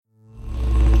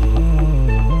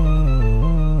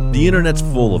The internet's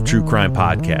full of true crime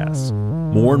podcasts.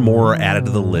 More and more are added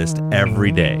to the list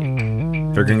every day.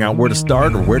 Figuring out where to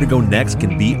start or where to go next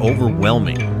can be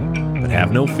overwhelming. But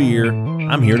have no fear,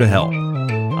 I'm here to help.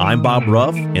 I'm Bob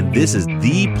Ruff, and this is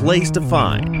the place to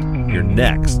find your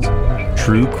next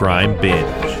true crime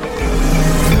binge.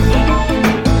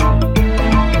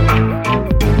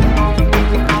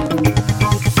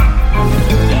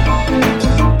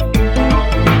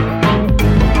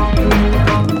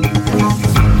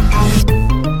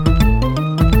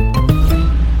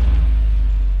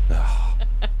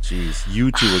 You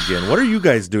two again. What are you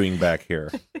guys doing back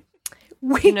here?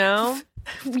 We just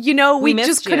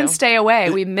couldn't stay away.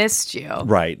 We missed you.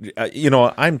 Right.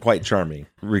 I'm quite charming,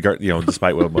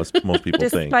 despite what most people think.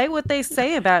 Despite what they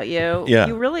say about you, Yeah.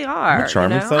 you really are. I'm a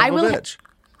charming son of a bitch.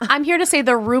 I'm here to say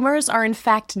the rumors are in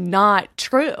fact not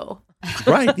true.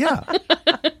 Right, yeah.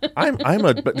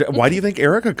 But why do you think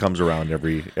Erica comes around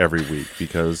every week?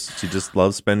 Because she just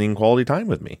loves spending quality time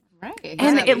with me. Right.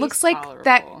 And it looks like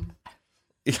that.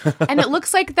 And it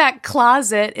looks like that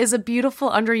closet is a beautiful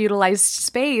underutilized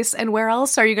space. And where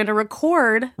else are you going to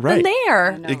record than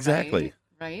there? know, exactly.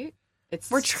 Right? It's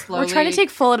we're trying to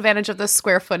take full advantage of the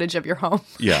square footage of your home.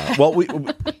 Yeah. Well,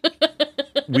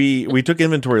 we took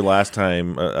inventory last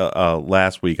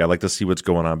week. I'd like to see what's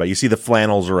going on. But you see the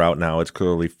flannels are out now. It's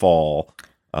clearly fall.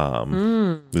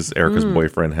 This Erica's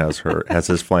boyfriend has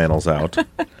his flannels out.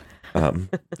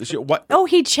 What? Oh,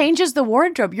 he changes the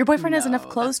wardrobe. Your boyfriend has enough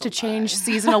clothes to change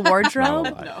seasonal wardrobe.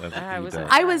 No. I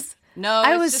was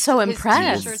so impressed.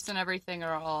 His t-shirts and everything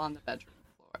are all on the bedroom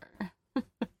floor.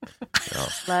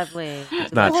 Lovely.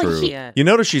 It's not true. You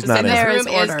notice she's not in there. His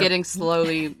room is getting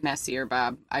slowly messier,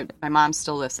 Bob. My mom's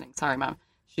still listening. Sorry, Mom.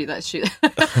 But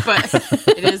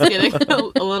it is getting a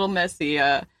little messy.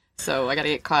 So I got to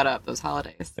get caught up those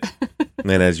holidays.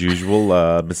 And as usual,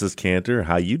 Mrs. Cantor,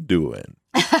 how you doing?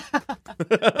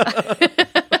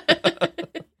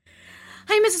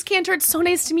 Hi, Mrs. Cantor. It's so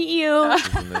nice to meet you.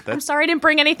 I'm sorry I didn't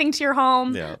bring anything to your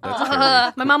home. Yeah,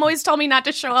 that's my mom always told me not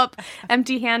to show up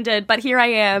empty-handed, but here I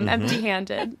am,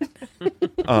 empty-handed.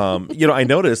 I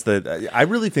noticed that I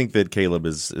really think that Caleb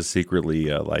is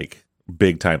secretly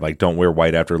big time. Like, don't wear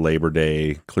white after Labor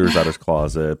Day. Clears out his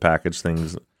closet, package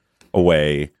things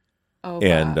away,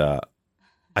 and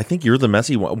I think you're the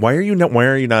messy one. Why are you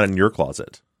not in your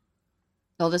closet?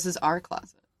 No, this is our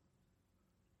closet.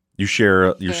 You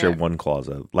share one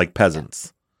closet, like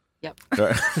peasants. Yep.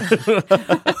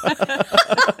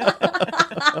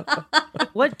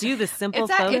 What do the simple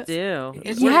folk do?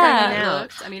 It's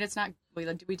looks. I mean, it's not. We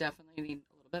definitely need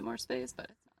a little bit more space,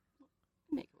 but it's not.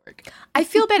 We make it work. I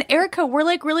feel bad, Erica.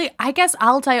 We're really. I guess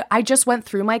I'll tell you. I just went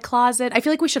through my closet. I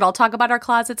feel like we should all talk about our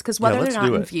closets because whether they're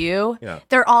not in view,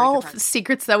 they're all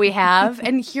secrets that we have.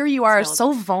 And here you are,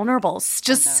 so vulnerable,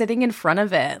 just sitting in front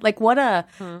of it. Like what a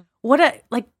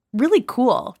really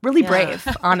cool, really brave.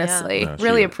 Honestly,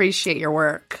 really appreciate your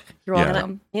work. You're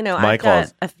welcome. I've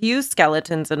got a few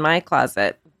skeletons in my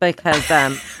closet because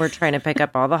we're trying to pick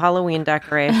up all the Halloween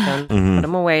decorations, put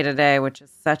them away today, which is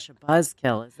such a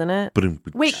buzzkill, isn't it?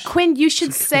 Wait, Quinn, you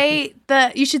should say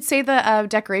the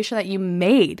decoration that you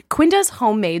made. Quinn does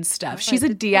homemade stuff. She's a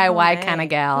DIY kind of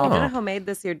gal. I did a homemade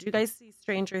this year. Did you guys see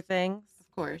Stranger Things?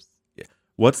 Of course. Yeah.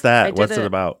 What's that? What's it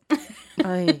about?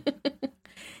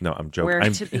 No, I'm joking. Where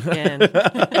to begin?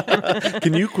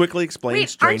 Can you quickly explain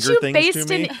Stranger Things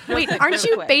to me? Aren't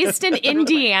you based in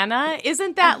Indiana?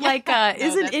 Isn't that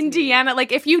isn't Indiana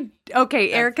like if you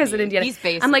Erica's in Indiana. He's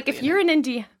based I'm like if you're in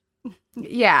Indiana.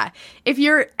 Yeah. If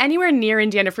you're anywhere near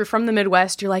Indiana, if you're from the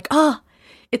Midwest, you're like, oh,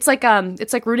 it's like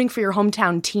rooting for your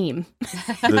hometown team.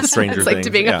 The Stranger It's like Things,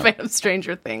 to being a fan of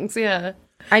Stranger Things. Yeah.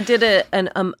 I did it,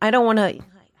 and I don't want to.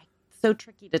 It's so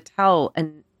tricky to tell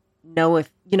and know if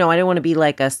I don't want to be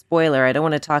like a spoiler. I don't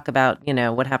want to talk about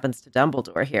what happens to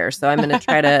Dumbledore here. So I'm going to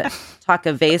try to talk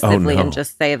evasively and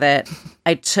just say that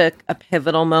I took a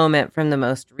pivotal moment from the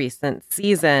most recent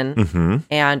season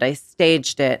and I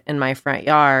staged it in my front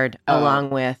yard along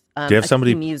with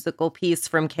a musical piece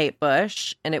from Kate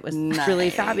Bush, and it was really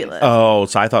fabulous. Oh,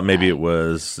 so I thought maybe it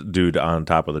was dude on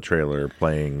top of the trailer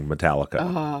playing Metallica.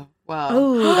 Oh. Wow.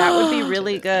 Oh, that would be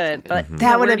really good. But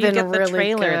that would have been get really the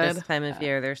trailer good this time of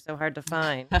year. They're so hard to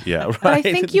find. Yeah, right. But I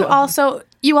think you also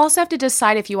have to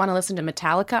decide if you want to listen to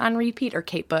Metallica on repeat or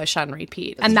Kate Bush on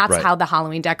repeat. And that's how the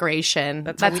Halloween decoration,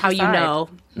 that's how you know.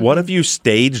 What if you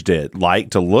staged it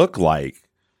to look like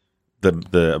the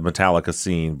Metallica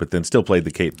scene, but then still played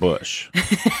the Kate Bush?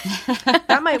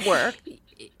 That might work.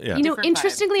 Yeah.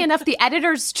 Interestingly enough, the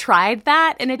editors tried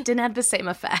that, and it didn't have the same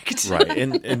effect. Right,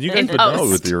 and you guys would know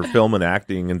with your film and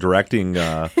acting and directing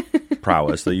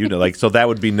prowess that so that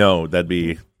would be that'd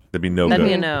be That'd be no That'd good.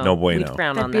 Be a no. No bueno. We'd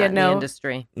frown That'd on be that a in no. the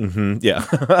industry. Mm-hmm. Yeah.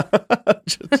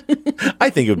 I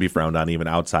think it would be frowned on even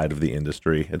outside of the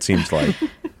industry. It seems like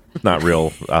not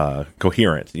real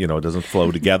coherent. You know, it doesn't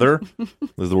flow together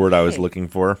is the word I was looking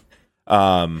for.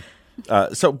 But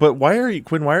why are you,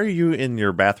 Quinn, why are you in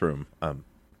your bathroom?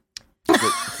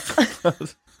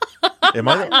 Am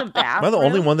I the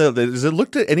only one that does it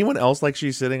look to anyone else like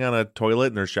she's sitting on a toilet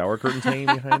and her shower curtain's hanging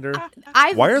behind her?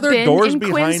 Why are there doors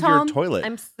behind your toilet?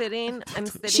 I'm sitting.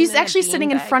 She's actually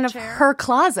sitting in front of her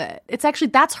closet.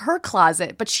 That's her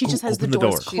closet, but she just has the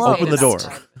doors closed. Open the door.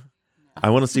 I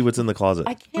want to see what's in the closet.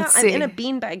 I can't. I'm in a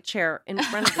beanbag chair in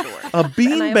front of the door. A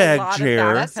beanbag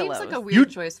chair? That seems like a weird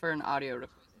choice for an audio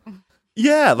recording.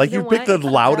 Yeah, like you picked the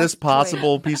loudest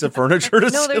possible piece of furniture to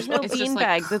sit. No, there's no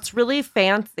beanbags. It's really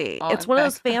fancy. It's one of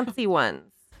those fancy ones.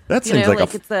 That seems like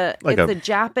it's a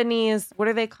Japanese. What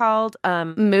are they called?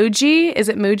 Muji? Is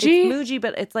it Muji? It's Muji,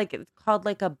 but it's called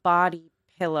like a body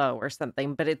pillow or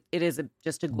something. But it is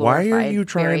just a glorified. Why are you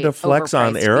trying to flex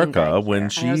on Erica when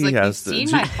she has? You've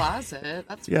seen my closet.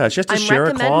 That's she has to share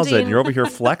a closet, and you're over here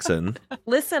flexing.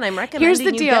 Listen, I'm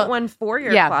recommending you get one for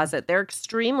your closet. They're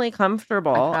extremely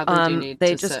comfortable.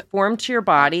 They just form to your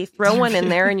body. Throw one in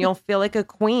there, and you'll feel like a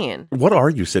queen. What are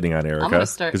you sitting on, Erica?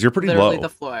 Because you're pretty literally low. The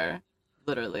floor.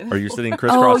 Literally. Are you sitting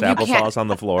crisscross applesauce on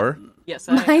the floor? Yes,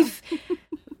 I am.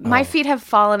 My feet have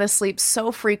fallen asleep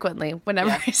so frequently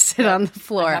whenever I sit on the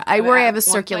floor. I worry I have a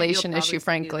circulation issue,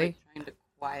 frankly. Trying to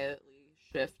quietly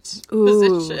shift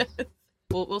position.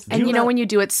 We'll see. And when you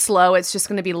do it slow, it's just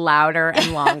going to be louder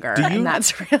and longer. And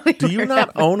that's really Do you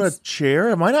not own a chair?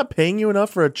 Am I not paying you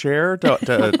enough for a chair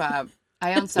to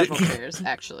I own several chairs,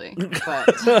 actually.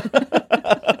 But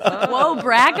whoa,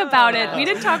 brag about it. We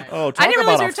didn't talk. I didn't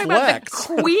realize we were talking about the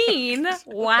queen.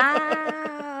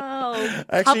 Wow. I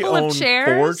actually couple own of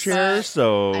chairs. 4 chairs,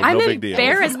 so I'm no big deal.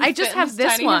 embarrassed. I just have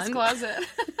this one. Closet.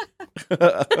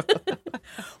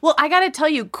 Well, I got to tell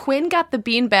you, Quinn got the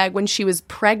beanbag when she was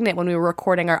pregnant when we were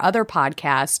recording our other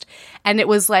podcast. And it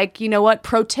was like, you know what?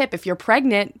 Pro tip, if you're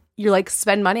pregnant, you're like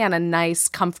spend money on a nice,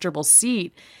 comfortable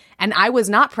seat. And I was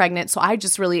not pregnant, so I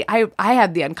just really I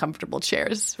had the uncomfortable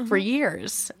chairs for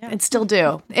years, and still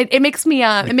do. It makes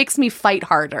me fight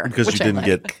harder because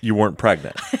you weren't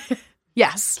pregnant.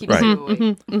 Yes, right.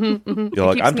 You're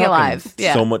like, I'm talking alive.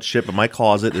 So much shit, but my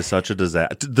closet is such a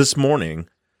disaster. This morning,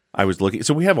 I was looking.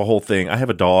 So we have a whole thing. I have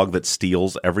a dog that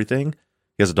steals everything.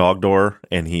 He has a dog door,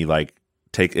 and he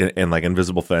take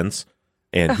invisible fence.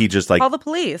 And he just call the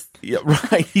police. Yeah,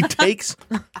 right. He takes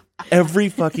every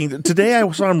fucking. Today I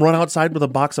saw him run outside with a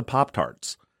box of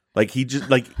Pop-Tarts. He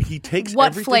takes what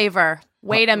everything. Flavor?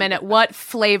 Wait a minute. What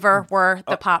flavor were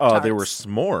the Pop-Tarts? They were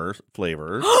s'more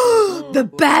flavors. The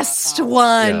best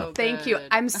one. Yeah. Thank you.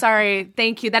 I'm sorry.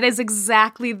 Thank you. That is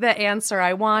exactly the answer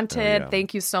I wanted.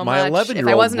 Thank you so much. If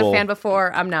I wasn't a fan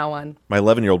before, I'm now one. My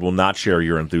 11-year-old will not share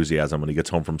your enthusiasm when he gets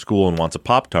home from school and wants a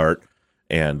Pop-Tart.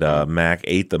 And Mac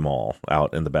ate them all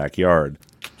out in the backyard.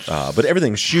 But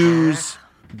everything, shoes,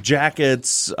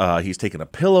 jackets, he's taking a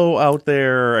pillow out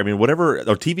there. I mean, whatever,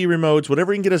 or TV remotes,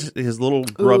 whatever he can get his little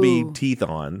grubby teeth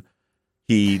on,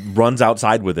 he runs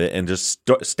outside with it and just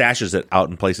stashes it out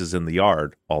in places in the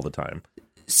yard all the time.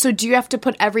 So do you have to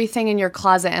put everything in your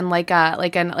closet and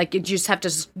you just have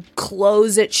to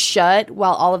close it shut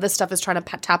while all of this stuff is trying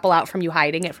to topple out from you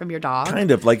hiding it from your dog?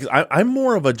 Kind of. I'm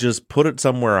more of a just put it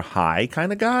somewhere high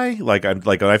kind of guy. I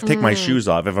have to take my shoes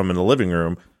off if I'm in the living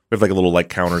room. We have a little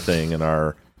counter thing in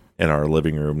our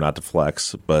living room, not to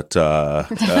flex, but wow,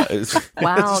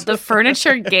 the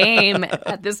furniture game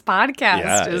at this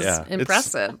podcast is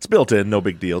impressive. It's built in, no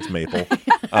big deal. It's maple.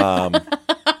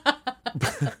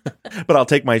 But I'll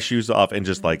take my shoes off and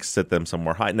just sit them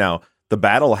somewhere high. Now, the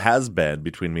battle has been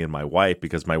between me and my wife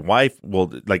because my wife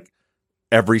will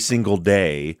every single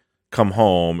day come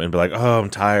home and be like, "Oh, I'm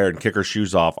tired," and kick her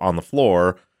shoes off on the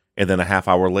floor. And then a half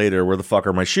hour later, where the fuck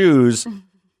are my shoes?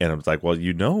 And I was like, well,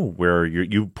 where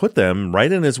you put them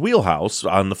right in his wheelhouse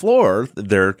on the floor.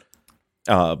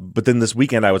 But then this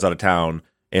weekend I was out of town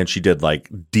and she did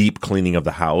deep cleaning of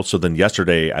the house. So then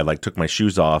yesterday I took my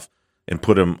shoes off and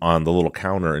put him on the little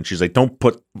counter. And she's like, don't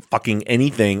put fucking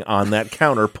anything on that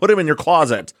counter. Put him in your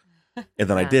closet. And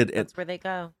then I did. That's where they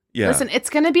go. Yeah. Listen,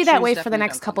 it's going to be that way for the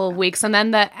next couple of weeks. And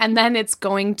then it's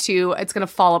going to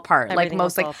fall apart. Everything will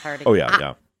fall apart again. Oh,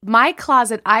 yeah. My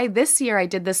closet, this year I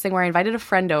did this thing where I invited a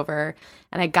friend over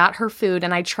and I got her food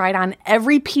and I tried on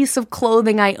every piece of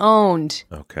clothing I owned.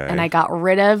 Okay. And I got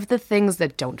rid of the things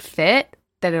that don't fit,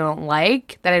 that I don't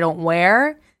like, that I don't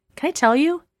wear. Can I tell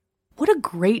you? What a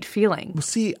great feeling.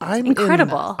 See, I'm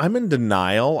incredible. I'm in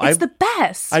denial. It's the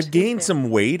best. I've gained some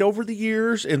weight over the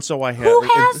years, and so I have. Who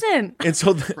hasn't? And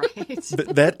so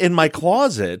that in my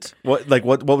closet, what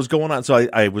was going on? So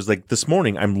I was like, this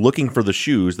morning, I'm looking for the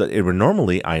shoes that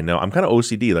normally I know. I'm kind of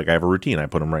OCD. Like I have a routine. I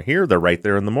put them right here. They're right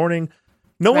there in the morning.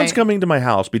 No one's coming to my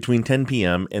house between 10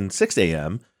 p.m. and 6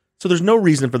 a.m. So there's no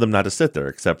reason for them not to sit there,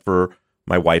 except for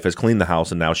my wife has cleaned the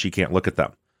house and now she can't look at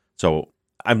them. So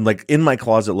I'm like in my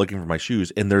closet looking for my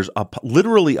shoes, and there's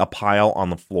literally a pile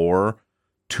on the floor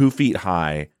 2 feet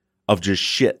high of just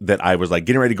shit that I was like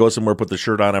getting ready to go somewhere, put the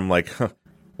shirt on. I'm like,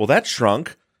 well, that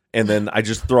shrunk. And then I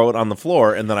just throw it on the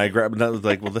floor, and then I grab it, and I was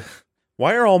like, well,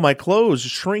 why are all my clothes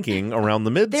shrinking around the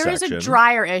midsection? There is a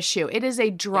dryer issue. It is a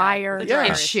dryer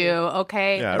issue,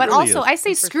 okay? Yeah, but really also, I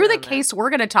say screw the case we're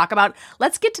going to talk about.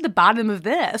 Let's get to the bottom of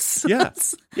this.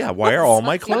 Yeah. Why are all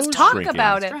my clothes Let's talk shrinking?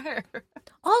 about it.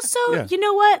 Also, you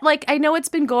know what? Like, I know it's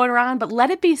been going around, but let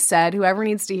it be said, whoever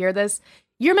needs to hear this,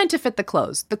 you're meant to fit the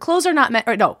clothes. The clothes are not meant,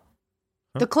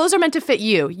 the clothes are meant to fit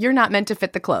you. You're not meant to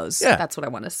fit the clothes. Yeah. That's what I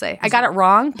want to say. I got it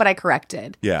wrong, but I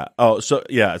corrected. Yeah. Oh, so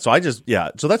that's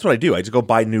what I do. I just go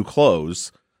buy new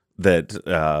clothes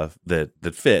that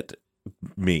fit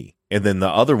me. And then the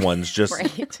other ones just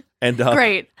end up.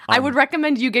 Great. I would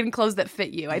recommend you getting clothes that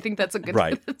fit you. I think that's a good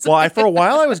right. Well, for a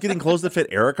while I was getting clothes that fit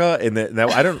Erica, and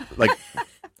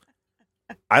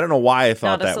I don't know why I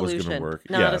thought that was going to work.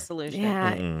 Not a solution.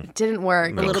 Yeah, it didn't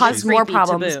work. No. It caused more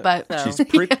problems, but she's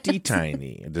pretty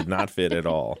tiny. It did not fit at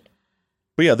all.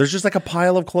 But yeah, there's just like a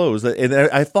pile of clothes and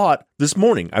I thought this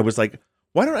morning, I was like,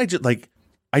 why don't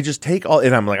I just take all,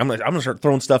 and I'm going to start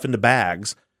throwing stuff into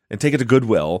bags and take it to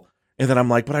Goodwill. And then I'm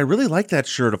like, but I really like that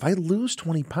shirt. If I lose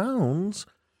 20 pounds,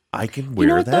 I can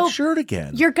wear that shirt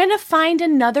again. You're going to find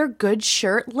another good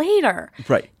shirt later.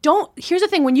 Right. Here's the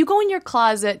thing. When you go in your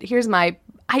closet,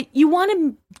 you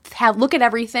want to look at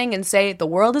everything and say, the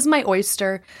world is my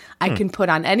oyster. I can put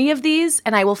on any of these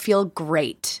and I will feel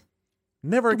great.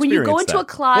 Never experienced when you go into a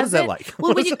closet.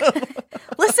 What is that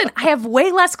like? Listen, I have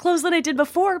way less clothes than I did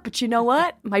before, but you know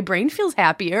what? My brain feels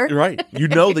happier. Right. You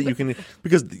know that you can,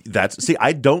 because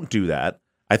I don't do that.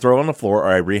 I throw it on the floor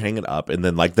or I rehang it up. And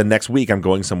then like the next week I'm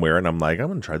going somewhere and I'm like, I'm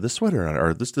going to try this sweater on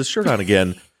or this shirt on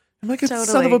again. I'm like, it's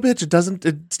son of a bitch.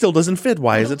 It still doesn't fit.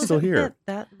 Why is it still here?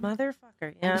 That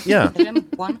motherfucker. Yeah. Yeah. Him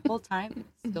one whole time,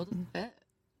 it still doesn't fit.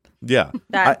 Yeah.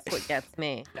 That's what gets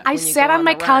me. I sat on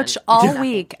my couch all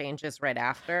week. Changes right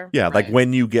after. Yeah. Like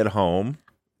when you get home.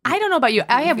 I don't know about you.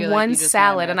 I have one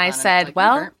salad and I said,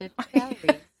 well.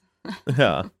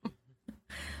 Yeah.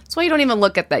 That's why you don't even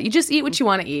look at that. You just eat what you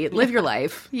want to eat. Live your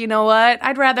life. You know what?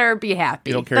 I'd rather be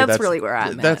happy. You don't care. That's really where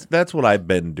I'm at. That's what I've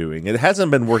been doing. It hasn't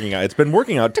been working out. It's been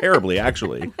working out terribly,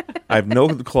 actually. I have no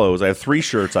clothes. I have 3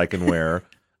 shirts I can wear.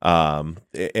 And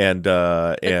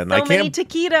I can't. Many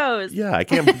taquitos. Yeah, I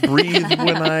can't breathe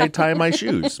when I tie my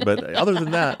shoes. But other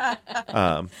than that,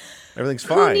 everything's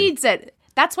fine. Who needs it?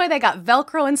 That's why they got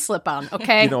Velcro and slip-on,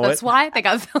 okay? You know That's why they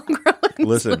got Velcro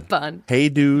and slip-on. Hey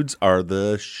Dudes are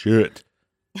the shit.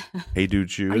 Hey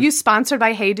Dude shoes. Are you sponsored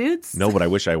by Hey Dudes? No, but I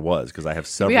wish I was because I have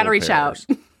several. We got to reach pairs.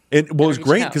 out. It was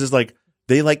great because it's like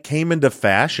they like came into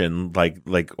fashion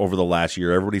like over the last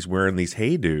year. Everybody's wearing these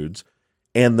Hey Dudes,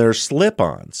 and they're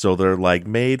slip-on, so they're like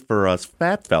made for us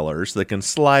fat fellers that can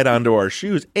slide onto our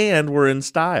shoes, and we're in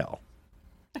style.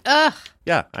 Ugh.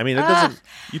 Yeah, I mean it doesn't.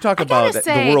 You talk about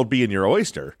the world being your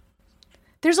oyster.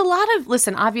 There's a lot of,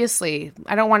 listen, obviously,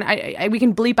 I don't want we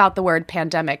can bleep out the word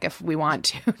pandemic if we want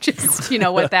to, just,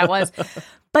 what that was.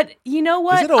 But you know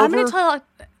what? Is it over? I'm going to tell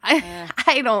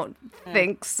I don't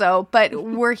think so, but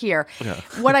we're here. Yeah.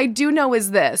 What I do know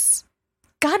is this.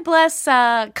 God bless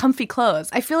comfy clothes.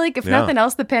 I feel like if nothing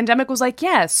else, the pandemic was like,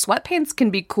 sweatpants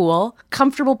can be cool.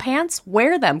 Comfortable pants,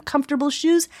 wear them. Comfortable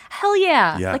shoes, hell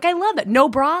yeah. Like, I love it. No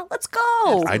bra, let's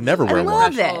go. I never wear one. I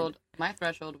love it. My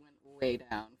threshold went way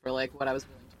down for like what I was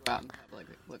willing to go out in public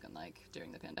looking like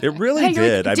during the pandemic. It really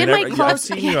did. I mean, I've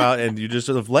seen you out and you just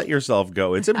sort of let yourself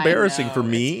go. It's embarrassing for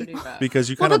me because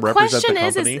you kind of represent the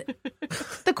company.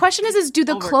 The question is do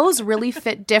the clothes really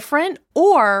fit different,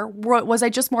 or was I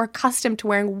just more accustomed to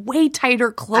wearing way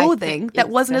tighter clothing that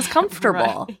wasn't as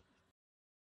comfortable? Right.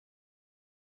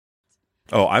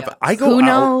 Oh, I go. Who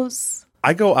knows?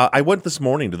 I go. I went this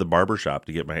morning to the barber shop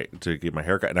to get my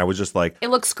haircut, and I was just like, "It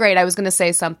looks great." I was going to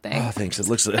say something. Oh, thanks. It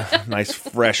looks a nice,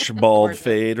 fresh, bald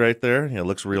fade right there. Yeah, it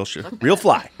looks real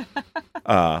fly.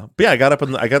 But yeah, I got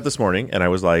this morning, and I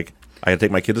was like, I had to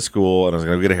take my kid to school, and I was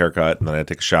going to get a haircut, and then I had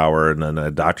to take a shower, and then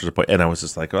a doctor's appointment, and I was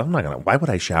just like, I'm not gonna. Why would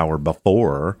I shower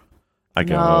before I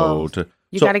go to?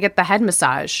 You got to get the head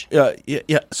massage.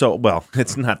 Yeah. So, well,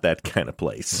 it's not that kind of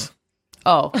place.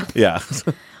 Oh. Yeah.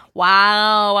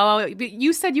 Wow.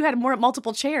 You said you had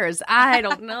multiple chairs. I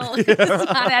don't know. It's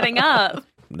not adding up.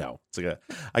 No.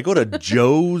 I go to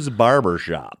Joe's Barber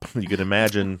Shop. You can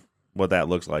imagine what that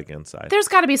looks like inside. There's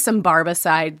got to be some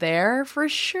barbicide there for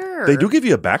sure. They do give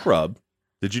you a back rub.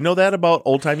 Did you know that about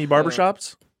old-timey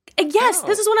barbershops? Yes,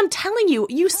 This is what I'm telling you.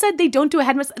 You said they don't do a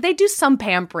head massage. They do some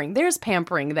pampering. There's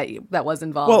pampering that was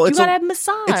involved. Well, you got to have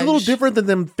massage. It's a little different than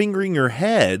them fingering your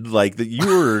head like that you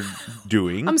were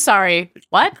doing. I'm sorry.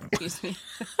 What? Excuse me.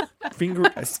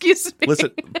 Excuse me.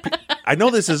 Listen, I know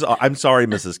this is. I'm sorry,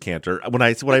 Mrs. Cantor. What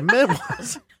I meant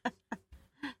was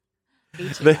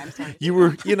that you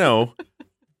were.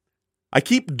 I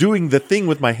keep doing the thing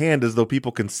with my hand as though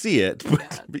people can see it,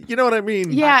 but you know what I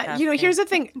mean? Yeah, here's the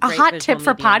thing. A hot tip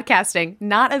for podcasting,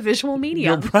 not a visual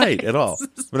medium. You're right at all.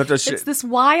 It's this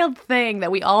wild thing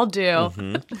that we all do.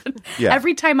 Mm-hmm. Yeah.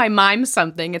 Every time I mime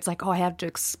something, it's like, I have to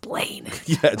explain it.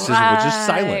 Yeah, it's just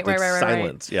silent. It's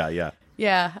silence. Right.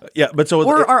 Yeah. But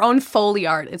our own Foley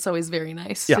art. It's always very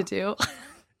nice to do.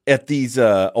 At these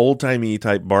old-timey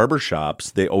type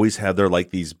barbershops, they always have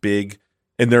these big...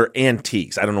 And they're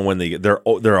antiques. I don't know when they're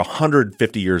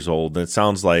 150 years old, and it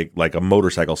sounds like a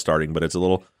motorcycle starting, but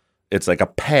it's like a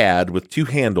pad with two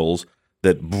handles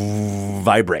that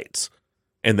vibrates.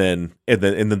 And then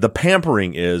the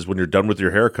pampering is when you're done with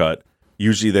your haircut,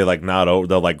 usually they nod over,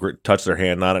 they'll touch their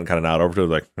hand on it and kind of nod over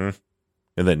to it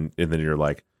and then you're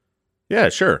like, yeah,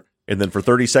 sure. And then for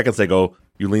 30 seconds they go,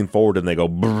 you lean forward and they go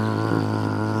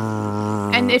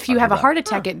And if you have a heart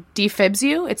attack, it defibs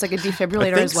you. It's like a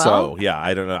defibrillator as well. So yeah,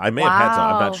 I don't know. I may have had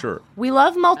some. I'm not sure. We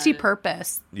love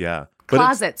multi-purpose. Yeah,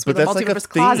 closets with multi-purpose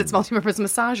closets, multi-purpose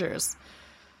massagers.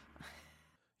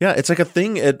 Yeah, it's like a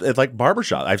thing at like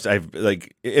barbershop. I've and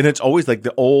it's always like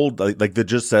the old that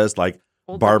just says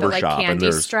barbershop candy and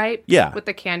there's stripe. Yeah, with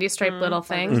the candy stripe little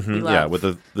thing. Mm-hmm, yeah, with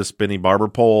the spinny barber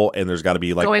pole, and there's got to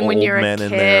be going old when you're men a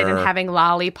kid in there and having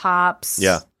lollipops.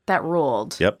 Yeah. That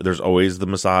ruled. Yep. There's always the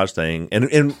massage thing. And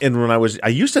when I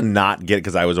used to not get it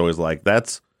because I was always like, I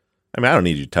don't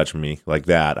need you touching me like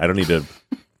that. I don't need an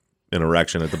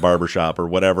erection at the barbershop or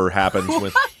whatever happens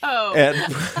with. And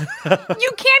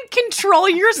you can't control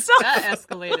yourself. That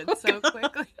escalated so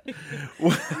quickly.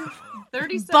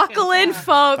 30 seconds. Buckle in,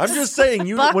 folks. I'm just saying,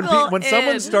 when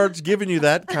someone starts giving you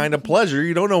that kind of pleasure,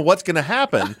 you don't know what's going to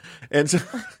happen. And so,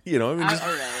 all right.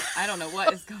 I don't know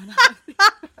what is going on.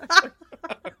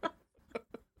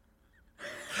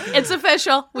 It's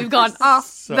official. We've gone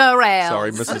off the rails.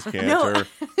 Sorry, Mrs. Cantor.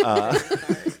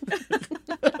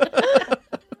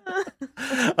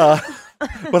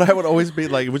 But I would always be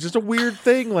like, it was just a weird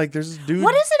thing. Like, there's this dude.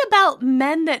 What is it about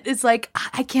men that is like,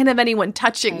 I can't have anyone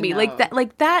touching me? Like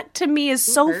that to me is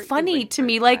so funny to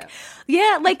me. Like,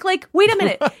 yeah, like, wait a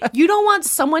minute. You don't want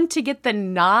someone to get the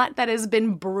knot that has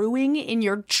been brewing in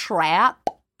your trap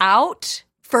out?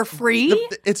 For free?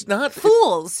 It's not...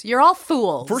 Fools. You're all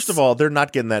fools. First of all, they're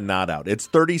not getting that knot out. It's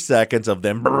 30 seconds of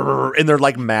them, and they're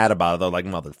mad about it. They're like,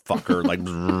 motherfucker.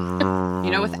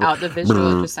 Without the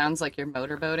visual, it just sounds like you're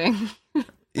motorboating.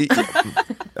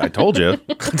 I told you.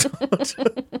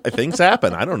 Things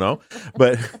happen. I don't know.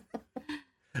 But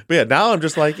yeah, now I'm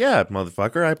just like, yeah,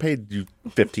 motherfucker, I paid you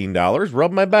 $15.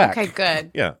 Rub my back. Okay,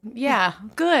 good. Yeah. Yeah,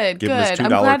 good, Give good. Give them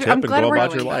this $2 tip and go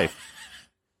about your life.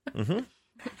 Mm-hmm.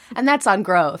 And that's on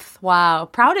growth. Wow.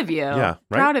 Proud of you. Yeah.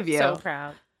 Right? Proud of you. So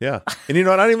proud. Yeah. And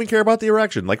I don't even care about the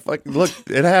erection. Look,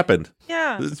 it happened.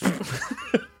 Yeah.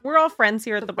 We're all friends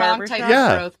here at the barbershop.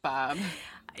 Yeah. Growth, Bob.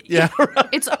 Yeah.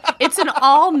 It's an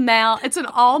all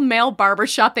male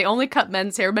barbershop. They only cut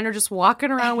men's hair. Men are just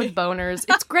walking around with boners.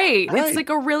 It's great. Right.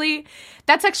 It's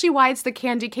that's actually why it's the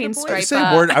candy cane stripe.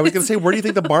 I was going to say, where do you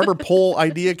think the barber pole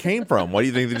idea came from? Why do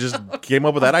you think they just came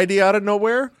up with that idea out of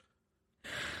nowhere?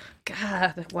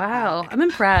 God, wow. I'm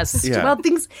impressed. Yeah. Well,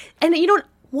 things, and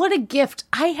what a gift.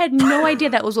 I had no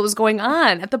idea that was what was going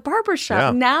on at the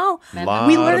barbershop. Yeah. Now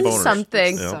we learned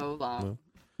something. Yeah. So long.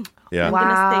 Yeah. I'm going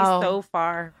to stay so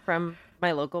far from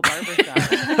my local barbershop.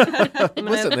 I'm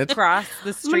going to cross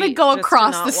the street. I'm going to go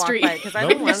across the street. Because I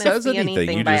don't want to see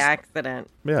anything by accident.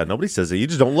 Yeah, nobody says it. You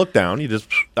just don't look down. You just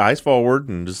eyes forward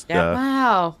and just keep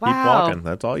walking.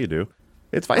 That's all you do.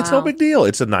 It's fine. Wow. It's no big deal.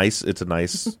 It's a nice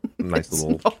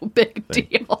little. No big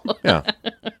deal. Yeah.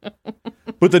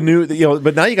 But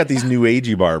but now you got these new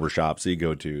agey barbershops that you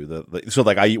go to.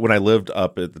 When I lived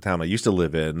up at the town I used to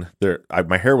live in,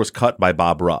 my hair was cut by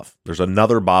Bob Ruff. There's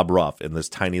another Bob Ruff in this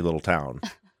tiny little town.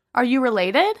 Are you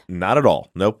related? Not at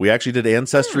all. Nope. We actually did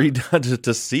ancestry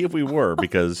to see if we were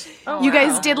because you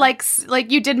guys did like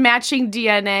you did matching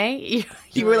DNA.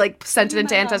 You were sent it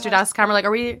into Ancestry.com.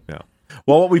 Are we? Yeah.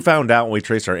 Well, what we found out when we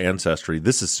traced our ancestry,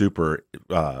 this is super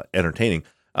entertaining.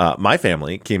 My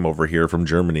family came over here from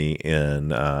Germany in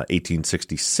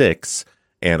 1866,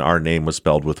 and our name was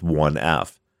spelled with one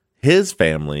F. His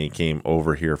family came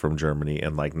over here from Germany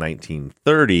in like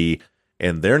 1930,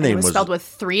 and their name was spelled with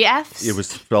 3 Fs? It was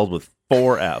spelled with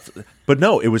 4 Fs. But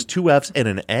no, it was 2 Fs and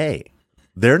an A.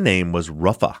 Their name was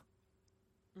Ruffa,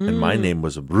 and my name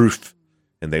was Ruf,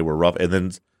 and they were rough. And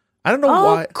then I don't know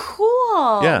why. Oh,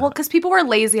 cool. Yeah. Well, because people were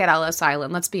lazy at Ellis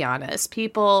Island, let's be honest.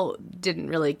 People didn't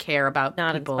really care about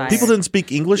people. People didn't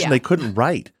speak English, and they couldn't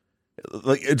write.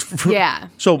 Like yeah.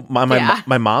 So my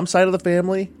mom's side of the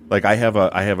family, like I have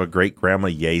a great grandma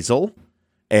Yazel,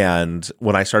 and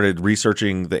when I started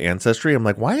researching the ancestry, I'm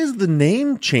like, why is the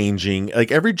name changing?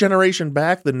 Like every generation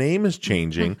back, the name is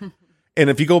changing. And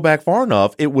if you go back far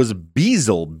enough, it was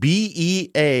Beazle,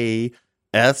 Beasle,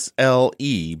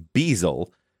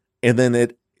 Beazle, and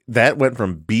then that went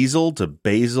from Beazle to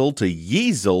Basil to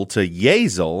Yeezel to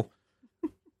Yazel.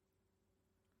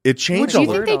 It changed. Do you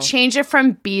think they changed it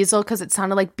from Beazle because it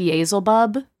sounded like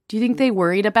Beelzebub? Do you think they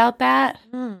worried about that?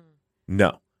 No.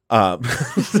 No.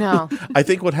 I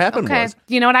think what happened was...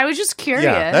 You know what? I was just curious.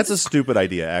 Yeah, that's a stupid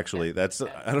idea, actually. I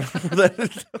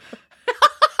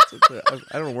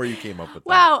don't know where you came up with that.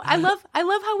 Wow, I love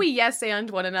how we yes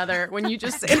and one another when you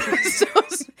just say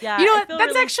yeah, you know what?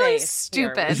 That's really actually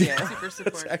stupid. Super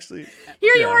supportive. Actually,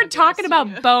 Here you are talking about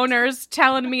boners,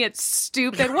 telling me it's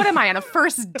stupid. What am I on a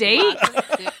first date?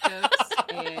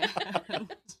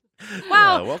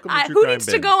 Wow, welcome to True who Crime needs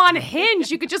to Binge. go on Hinge?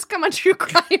 You could just come on True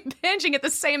Crime Binge and get the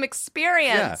same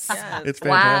experience. Yeah, it's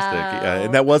fantastic. Yeah,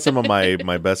 and that was some of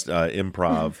my best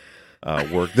improv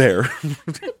work there.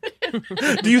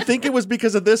 Do you think it was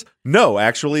because of this? No,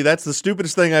 actually, that's the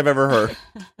stupidest thing I've ever heard.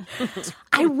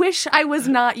 I wish I was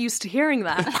not used to hearing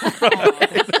that.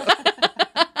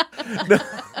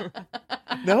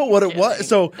 No, what it was.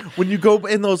 So when you go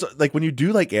in those, like when you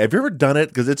do, like, have you ever done it?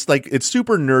 Because it's like it's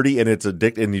super nerdy and it's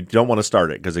addictive, and you don't want to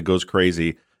start it because it goes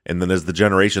crazy. And then as the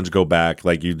generations go back,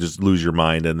 like you just lose your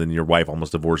mind, and then your wife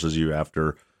almost divorces you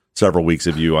after several weeks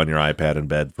of you on your iPad in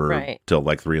bed till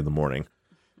like 3 a.m.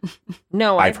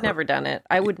 No, I've never done it.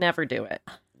 I would never do it.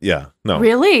 Yeah, no.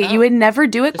 Really? You would never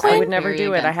do it, Quinn? I would never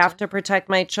do it. I have to protect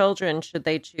my children should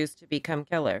they choose to become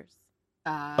killers.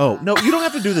 Oh, no, you don't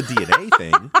have to do the DNA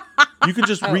thing. You can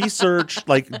just research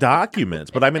like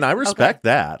documents. But I mean, I respect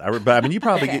that. But I mean, you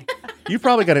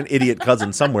probably got an idiot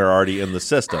cousin somewhere already in the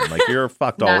system. Like you're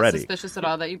fucked already. Not suspicious at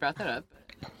all that you brought that up.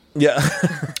 Yeah.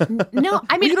 No,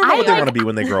 I mean, you don't know what they want to be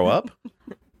when they grow up.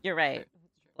 You're right.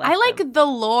 I like the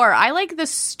lore. I like the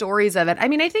stories of it. I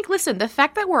mean, I think, listen, the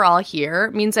fact that we're all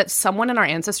here means that someone in our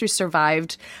ancestry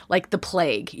survived, like, the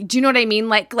plague. Do you know what I mean?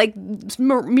 Like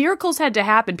miracles had to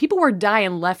happen. People were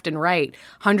dying left and right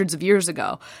hundreds of years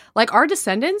ago. Like, our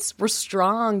descendants were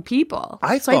strong people.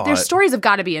 So their stories have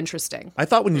got to be interesting. I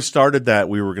thought when you started that,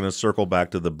 we were going to circle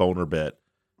back to the boner bit.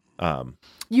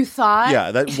 You thought?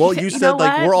 Yeah. You said,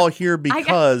 like, we're all here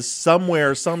because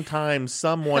somewhere, sometime,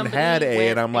 someone had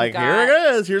and I'm like, here it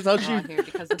is. Here's how she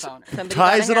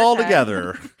ties it all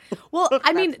together. Well,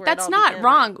 I mean, that's not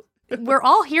wrong. We're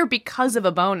all here because of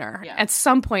a boner at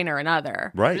some point or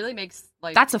another. Right. It really makes,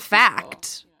 like, that's a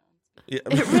fact. Yeah.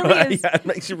 It really is. Yeah, it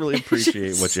makes you really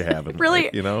appreciate what you have in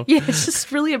life, you know? Yeah,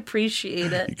 just really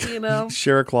appreciate it, you know?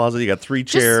 Share a closet. You got 3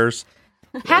 chairs.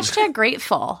 Hashtag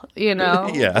grateful, you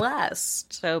know? Yeah.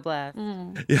 Blessed. So blessed.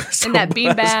 Yeah, so in that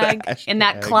beanbag, in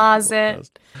that closet.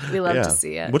 Blessed. We love to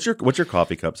see it. What's your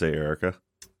coffee cup say, Erica?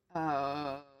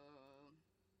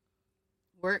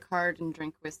 Work hard and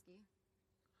drink whiskey.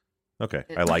 Okay,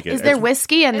 I like it. Is there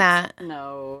whiskey in that?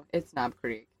 No, it's Knob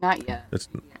Creek. Not yet. It's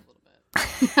a little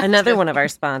bit. Another one of our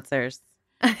sponsors.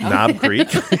 Knob Creek.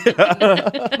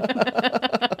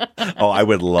 Oh, I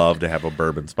would love to have a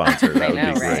burban sponsor. That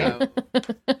would be great. So,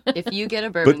 if you get a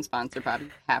bourbon sponsor, Bob, you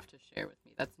have to share with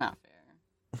me. That's not fair.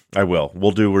 I will.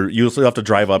 You still have to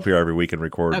drive up here every week and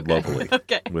record locally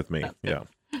with me.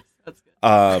 That's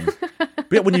good.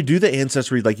 But yeah, when you do the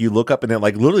ancestry, like you look up and it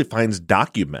like literally finds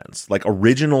documents, like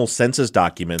original census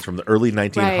documents from the early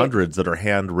 1900s that are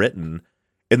handwritten.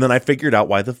 And then I figured out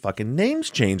why the fucking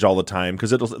names change all the time.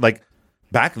 Because it was like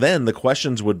back then, the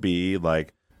questions would be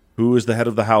like, who is the head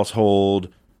of the household?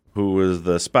 Who is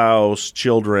the spouse,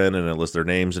 children, and it lists their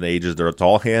names and ages. It's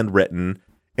all handwritten,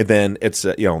 and then it's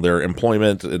their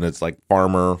employment, and it's like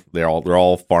farmer. They're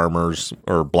all farmers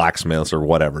or blacksmiths or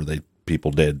whatever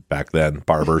people did back then,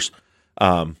 barbers.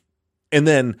 And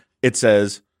then it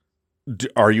says,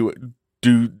 I don't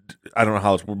know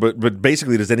how it's, but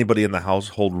basically, does anybody in the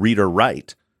household read or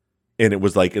write? And it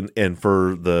was like, and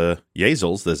for the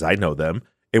Yazels, as I know them,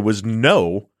 it was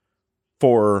no.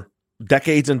 For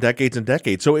decades and decades and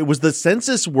decades. So it was the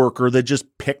census worker that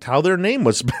just picked how their name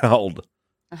was spelled.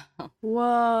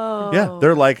 Whoa. Yeah,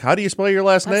 they're like, how do you spell your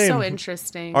last name? That's so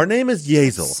interesting. Our name is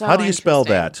Yazel. So how do you spell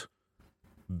that?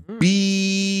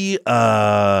 interesting.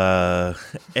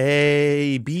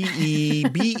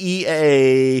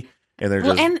 B-E-B-E-A. And they're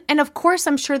just... and of course,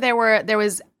 I'm sure there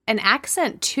was an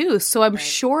accent too, so I'm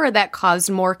sure that caused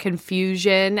more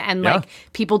confusion, and like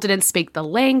people didn't speak the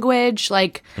language.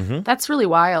 Like that's really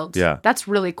wild. Yeah, that's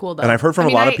really cool though. And I've heard from a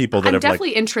lot of people that I'm have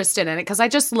definitely interested in it because I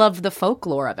just love the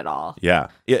folklore of it all. Yeah,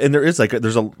 and there's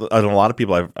a lot of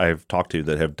people I've talked to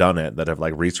that have done it, that have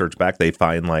like researched back. They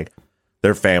find like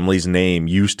their family's name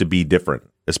used to be different,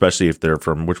 especially if they're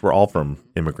from, which we're all from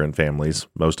immigrant families,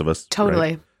 most of us.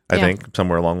 Totally. Right? I think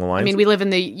somewhere along the lines. I mean, we live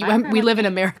in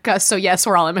America, so yes,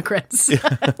 we're all immigrants.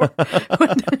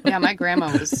 Yeah, my grandma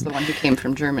was the one who came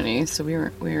from Germany, so we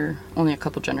were only a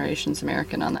couple generations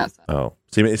American on that side. Oh,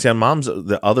 see, on mom's,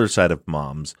 the other side of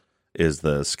mom's is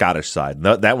the Scottish side.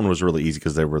 That one was really easy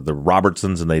because they were the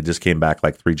Robertsons, and they just came back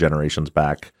like 3 generations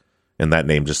back, and that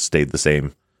name just stayed the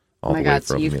same. Oh my God!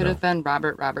 So you could have been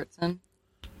Robert Robertson.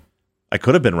 I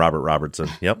could have been Robert Robertson.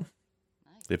 Yep.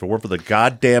 If it weren't for the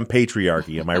goddamn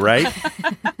patriarchy, am I right?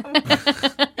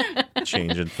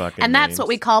 Changing fucking And that's names. what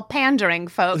we call pandering,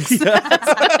 folks.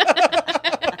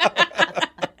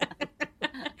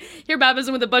 Here, Bob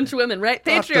isn't with a bunch of women, right?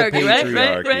 Patriarchy,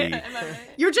 right?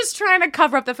 You're just trying to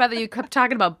cover up the fact that you kept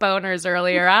talking about boners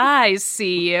earlier. I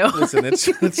see you. Listen, it's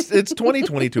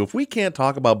 2022. If we can't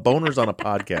talk about boners on a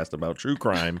podcast about true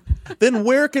crime, then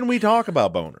where can we talk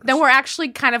about boners? Then we're actually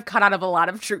kind of cut out of a lot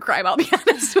of true crime, I'll be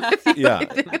honest with you. Yeah.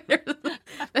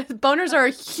 Boners are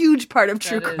a huge part of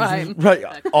true crime. Right.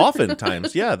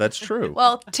 Oftentimes, yeah, that's true.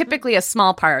 Well, typically a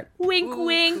small part. Wink,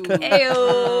 wink. Ew.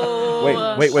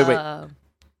 Wait.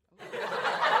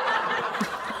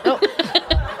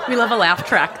 We love a laugh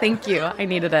track. Thank you. I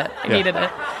needed it.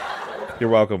 You're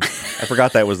welcome. I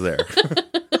forgot that was there.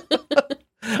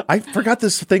 I forgot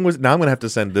this thing was. Now I'm going to have to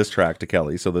send this track to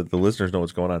Kelly so that the listeners know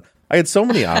what's going on. I had so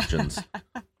many options.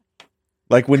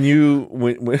 Like when you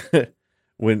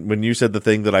said the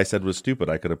thing that I said was stupid,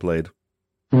 I could have played.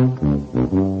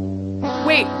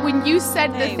 Wait, when you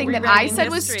said the thing that I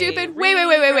said was stupid?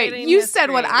 Wait. You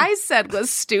said what I said was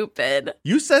stupid.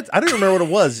 You said, I don't remember what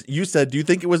it was. You said, do you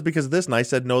think it was because of this? And I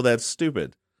said, no, that's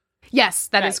stupid. Yes,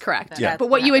 that is correct. Yeah. But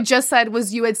what you had just said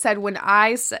was you had said when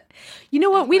I said, you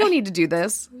know what? We don't need to do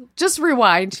this. Just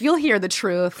rewind. You'll hear the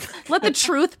truth. Let the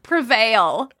truth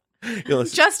prevail.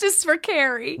 Justice for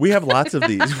Kerry. We have lots of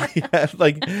these. We have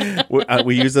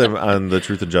we use them on the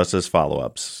Truth and Justice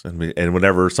follow-ups, and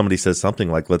whenever somebody says something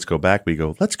like "Let's go back," we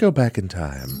go, "Let's go back in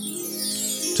time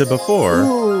to before."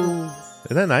 Ooh.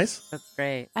 Isn't that nice? That's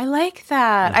great. I like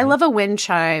that. I love a wind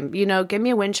chime. You know, give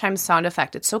me a wind chime sound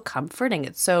effect. It's so comforting.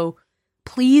 It's so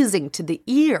pleasing to the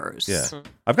ears. Yeah,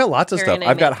 I've got lots of stuff.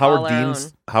 I've got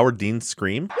Howard Dean's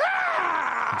scream.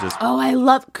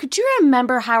 Could you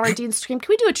remember Howard Dean's scream? Can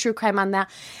we do a true crime on that?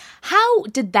 How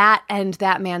did that end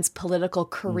that man's political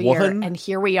career? And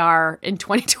here we are in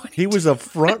 2020. He was a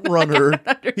front runner.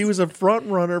 He was a front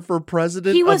runner for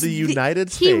president of the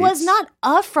United States. He was not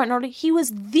a front runner. He was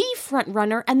the front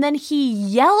runner. And then he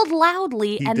yelled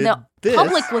loudly, and the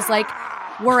public was like,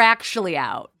 "We're actually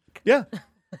out." Yeah,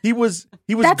 he was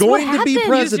going to be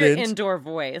president. Use your indoor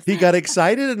voice. He got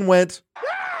excited and went.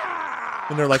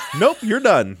 And they're like, nope, you're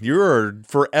done. You're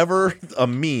forever a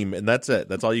meme, and that's it.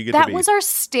 That's all you get to be. That was our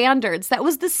standards. That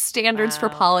was the standards for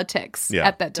politics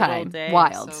at that time.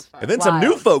 Wild. So and then some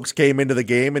new folks came into the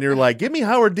game, and you're like, give me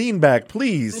Howard Dean back,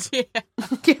 please.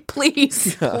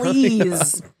 Please.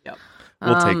 Yep.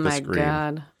 We'll take the screen.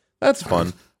 God. That's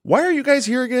fun. Why are you guys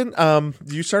here again?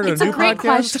 You started a new great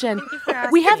podcast? Question.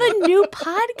 We have a new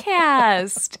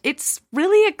podcast. It's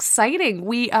really exciting.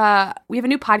 We have a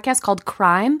new podcast called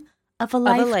Crime of a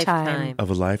Lifetime. Of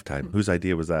a Lifetime. Whose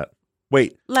idea was that?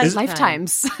 Wait.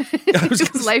 Lifetimes.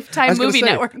 Because Lifetime Movie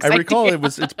Network. I recall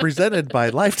it's presented by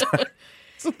Lifetime.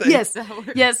 Yes. There's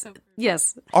just,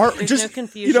 no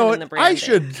confusion in the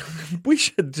branding. We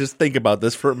should just think about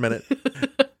this for a minute.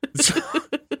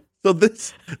 So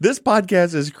this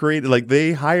podcast is created, like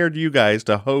they hired you guys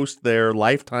to host their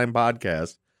Lifetime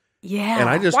podcast. Yeah. And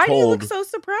I just Why do you look so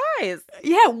surprised?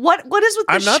 Yeah, what is with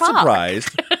the I'm not shock?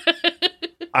 surprised.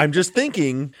 I'm just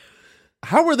thinking,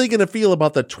 how are they going to feel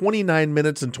about the 29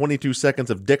 minutes and 22 seconds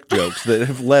of dick jokes that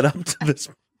have led up to this?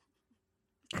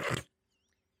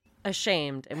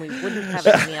 Ashamed, and we wouldn't have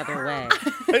it any other way.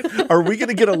 Are we going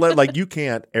to get a letter like, you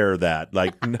can't air that?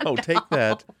 Like, no, take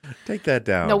that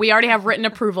down. No, we already have written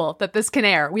approval that this can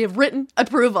air. We have written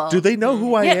approval. Do they know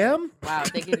who I am? Wow,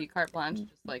 they give you carte blanche,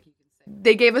 just like you can say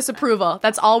They gave us approval.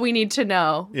 That's all we need to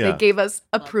know. Yeah. They gave us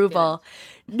approval.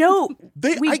 No,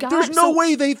 there's no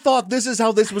way they thought this is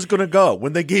how this was going to go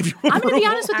when they gave you approval. I'm going to be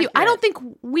honest with you. I don't think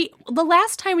the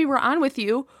last time we were on with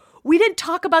you, we didn't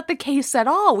talk about the case at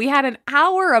all. We had an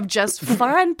hour of just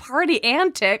fun party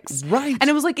antics. Right. And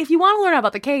it was like, if you want to learn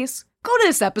about the case, go to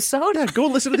this episode. Yeah, go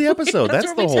listen to the episode.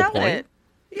 That's the whole point.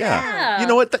 Yeah. You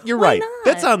know what? You're right. Not?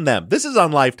 That's on them. This is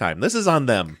on Lifetime. This is on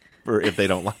them for if they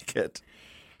don't like it.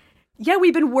 Yeah,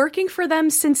 we've been working for them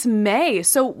since May.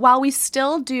 So while we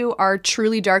still do our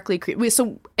Truly Darkly Creeply,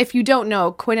 so if you don't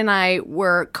know, Quinn and I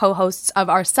were co-hosts of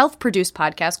our self-produced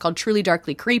podcast called Truly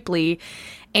Darkly Creeply,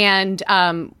 and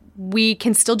we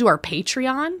can still do our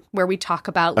Patreon where we talk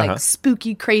about like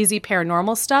spooky, crazy,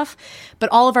 paranormal stuff. But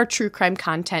all of our true crime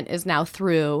content is now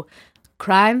through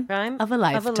Crime of a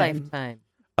Lifetime.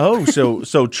 Oh,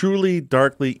 so Truly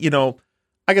Darkly, I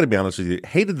got to be honest with you,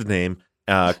 hated the name.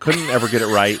 Couldn't ever get it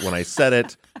right when I said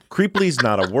it. Creeply's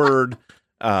not a word.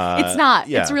 It's not.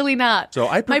 Yeah. It's really not. So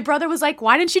my brother was like,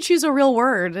 "Why didn't you choose a real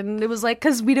word?" And it was like,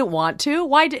 "Because we didn't want to.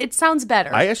 Why? It sounds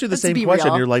better." I asked you the same question.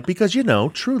 Real. You're like, "Because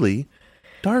truly,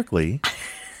 darkly,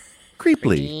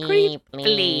 creeply."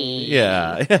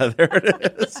 Yeah, there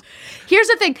it is. Here's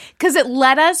the thing, because it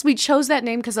led us. We chose that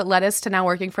name because it led us to now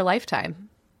working for Lifetime.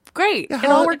 Great. Yeah, it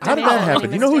all worked out. How did that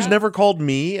happen? You know who's never called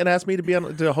me and asked me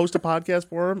to host a podcast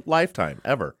for him? Lifetime,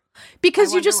 ever.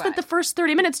 Because you just spent the first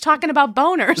 30 minutes talking about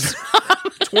boners.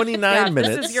 29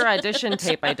 minutes. This is your audition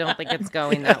tape. I don't think it's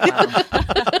going that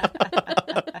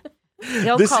well.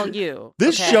 They'll call you.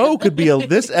 This show could be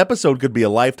this episode could be a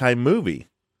Lifetime movie.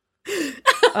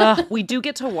 We do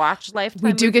get to watch Lifetime.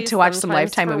 We do get to watch some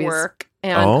Lifetime movies work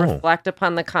and reflect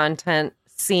upon the content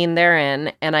seen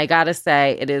therein, and I gotta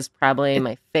say it is probably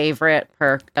my favorite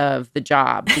perk of the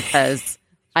job because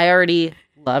I already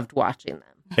loved watching them.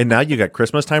 And now you got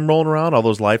Christmas time rolling around, all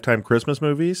those Lifetime Christmas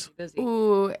movies.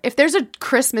 Ooh, if there's a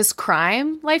Christmas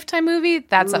crime Lifetime movie,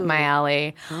 that's up my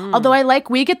alley. Although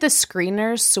we get the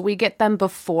screeners, so we get them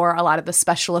before a lot of the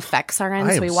special effects are in.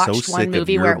 So we watched one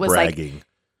movie where it was bragging. Like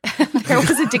there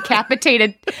was a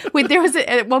decapitated. Wait, there was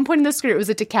at one point in the script. It was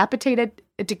a decapitated.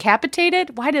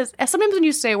 Why does sometimes when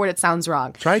you say a word it sounds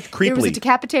wrong? Try creepily. There was a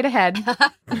decapitated head.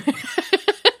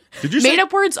 Did you made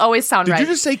up words always sound right? Did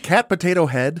you just say cat potato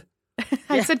head?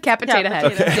 I said cat potato head.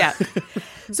 Okay. Yeah.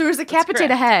 So there was a cat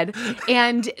potato head,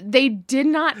 and they did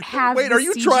not have. Wait, are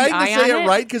you CGI trying to say it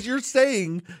right? Because you're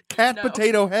saying cat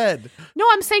potato head. No,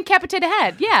 I'm saying cat potato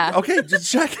head. Yeah. Okay,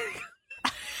 just checking.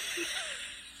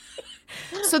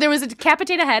 So there was a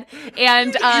decapitated head,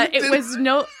 and it was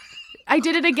no. I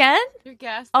did it again. You're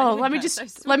gassed. Oh, let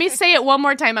me say it one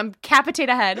more time. I'm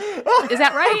capitated head. Is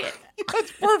that right?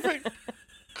 That's perfect.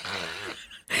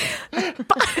 I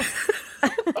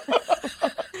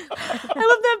love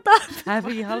that Bob.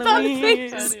 Happy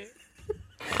Halloween.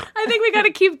 I think we got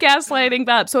to keep gaslighting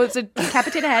Bob. So it's a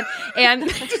decapitated head, and I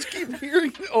just keep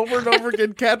hearing it over and over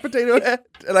again, cat potato head,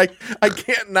 and I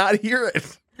can't not hear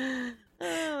it.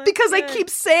 Because I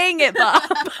keep saying it, Bob.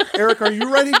 Eric, are you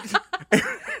writing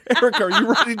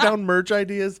down merch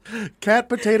ideas? Cat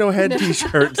potato head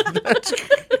t-shirts.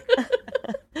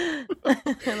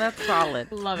 That's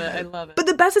solid. Love it. I love it. But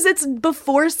the best is it's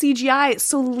before CGI.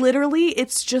 So literally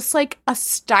it's just like a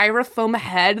styrofoam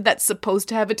head that's supposed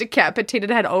to have a decapitated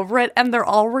head over it. And they're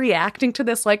all reacting to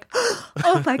this like,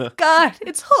 oh my God,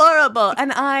 it's horrible.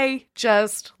 And I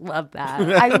just love that.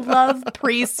 I love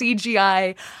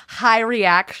pre-CGI high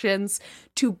reactions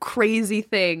to crazy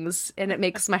things, and it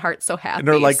makes my heart so happy. And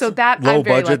they're like so that low I'm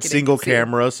very budget lucky single to see.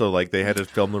 camera, so like they had to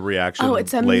film the reaction. Oh,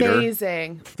 it's later.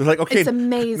 amazing! They're like, okay, it's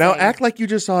amazing. Now act like you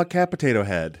just saw a cat potato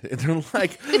head, and they're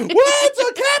like, what's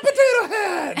a cat potato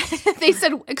head? They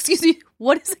said, excuse me,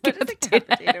 what is a cat potato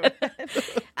head?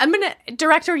 I'm gonna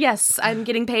director. Yes, I'm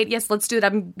getting paid. Yes, let's do it.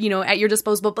 I'm at your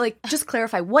disposal. But like, just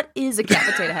clarify, what is a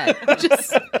cat potato head?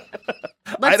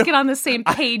 Let's get on the same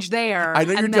page there. I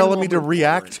know you're telling me to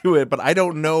react to it, but I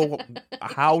don't know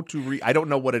how to I don't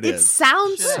know what it is. It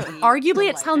sounds, arguably,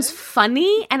 it sounds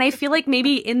funny, and I feel like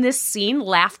maybe in this scene,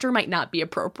 laughter might not be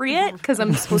appropriate, because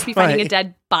I'm supposed to be finding a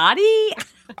dead body.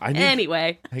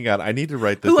 Anyway. Hang on, I need to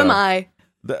write this down. Who am I?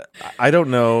 I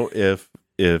don't know if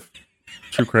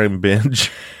True Crime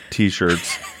Binge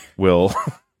t-shirts will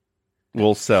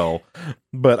sell,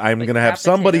 but I'm going to have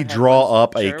somebody draw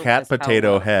up a cat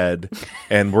potato head,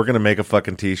 and we're going to make a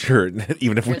fucking t-shirt,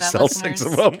 even if we sell 6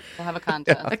 of them. We'll have a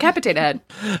contest. A cat potato head.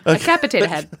 A cat potato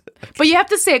head. But you have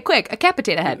to say it quick. A cat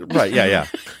potato head. Right, yeah.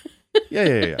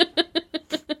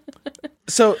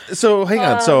 So hang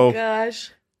on. Oh,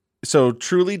 gosh. So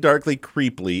Truly Darkly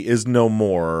Creeply is no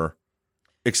more,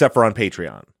 except for on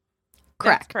Patreon.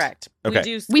 Correct. That's correct.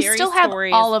 Okay. We still have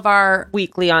all of our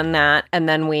weekly on that, and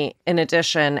then we, in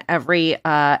addition, every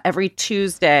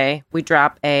Tuesday we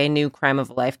drop a new Crime of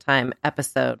a Lifetime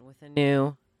episode with a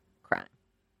new crime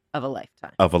of a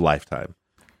lifetime.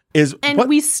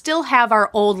 We still have our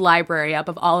old library up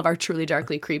of all of our Truly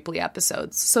Darkly Creepily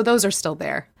episodes, so those are still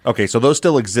there. Okay, so those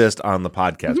still exist on the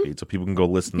podcast feed, so people can go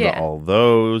listen to all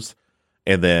those,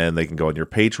 and then they can go on your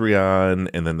Patreon,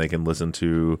 and then they can listen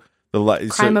to the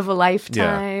Crime of a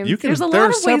Lifetime. Yeah, There's a there lot are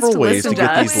of several ways to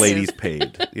get these us. ladies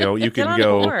paid. You can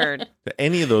go to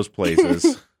any of those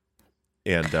places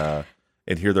and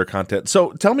hear their content.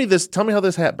 So tell me how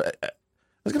this happened. I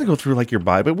was going to go through like your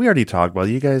bio, but we already talked about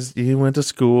it. You guys, you went to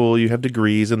school, you have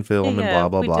degrees in film and blah,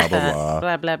 blah, blah, blah, blah.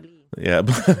 Blah, blah, blah. Yeah.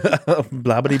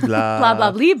 Blah, blah, blah. Blah,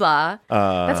 blah, blah, blah.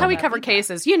 That's how we cover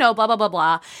cases. Blah, blah, blah,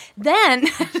 blah. Then.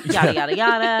 Yada, yada,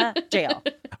 yada. Jail.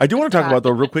 I do want to talk about,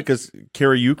 though, real quick, because,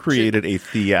 Kerry, you created a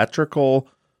theatrical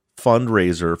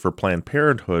fundraiser for Planned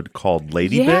Parenthood called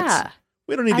Lady Bits.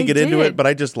 We don't need to get into it, but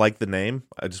I just like the name.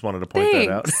 I just wanted to point that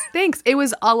out. Thanks. It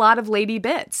was a lot of lady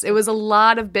bits. It was a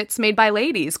lot of bits made by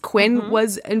ladies. Quinn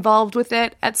was involved with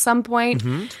it at some point.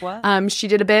 She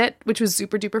did a bit, which was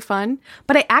super duper fun.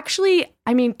 But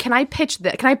can I pitch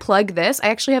this? Can I plug this? I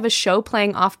actually have a show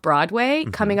playing off Broadway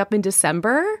coming up in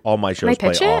December. All my shows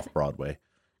play off Broadway.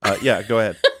 Yeah, go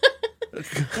ahead.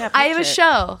 I have a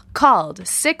show called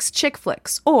 6 Chick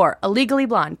Flicks or A Legally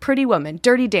Blonde, Pretty Woman,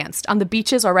 Dirty Danced on the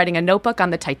beaches or writing a notebook on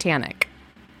the Titanic.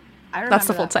 That's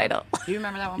the full title. Do you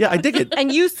remember that one? Yeah, I dig it.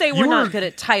 And you say we're not good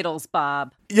at titles,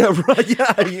 Bob. Yeah, right.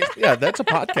 Yeah, that's a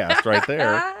podcast right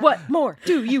there. What more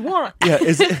do you want? Yeah,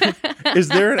 is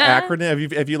there an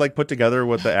acronym? Have you like put together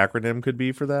what the acronym could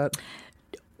be for that?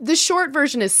 The short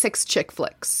version is 6 Chick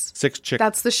Flicks. 6 Chick.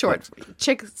 That's the short.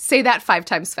 Chick. Say that 5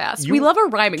 times fast. We love a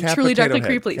rhyming. Truly Darkly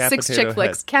Creepily. 6 Chick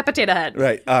Flicks. Capitato Head.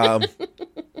 Right.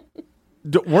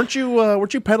 Weren't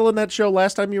you peddling that show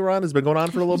last time you were on? It's been going on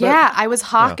for a little bit. Yeah, I was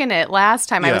hawking it last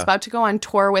time. I was about to go on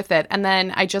tour with it, and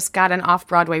then I just got an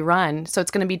off-Broadway run. So it's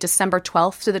going to be December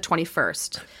 12th to the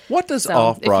 21st. What does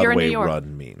off-Broadway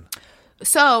run mean?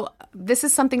 So this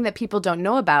is something that people don't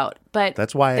know about, but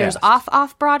that's why there's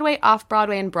off-Broadway,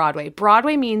 and Broadway.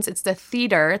 Broadway means it's the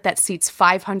theater that seats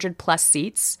 500 plus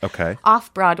seats. Okay.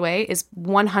 Off-Broadway is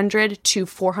 100 to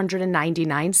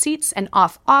 499 seats, and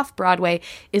off-Broadway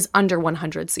is under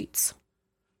 100 seats.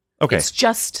 Okay. It's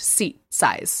just seat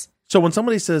size. So when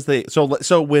somebody says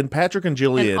so when Patrick and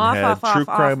Jillian had True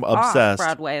Crime Obsessed,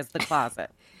 Broadway is the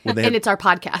closet. And it's our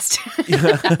podcast.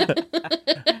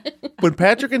 When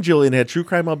Patrick and Jillian had True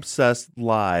Crime Obsessed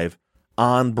live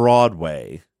on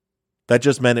Broadway, that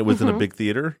just meant it was in a big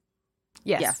theater?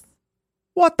 Yes.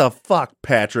 What the fuck,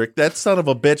 Patrick? That son of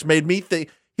a bitch made me think.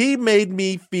 He made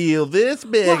me feel this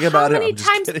big about it. How many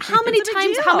times? It's a big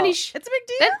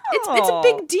deal. It's a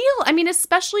big deal. I mean,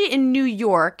 especially in New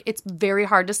York, it's very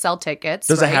hard to sell tickets.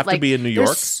 Does it have to be in New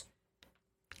York?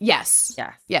 Yes.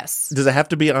 Does it have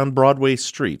to be on Broadway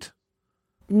Street?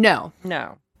 No.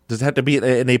 Does it have to be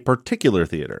in a particular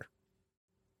theater?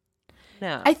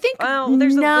 No. I think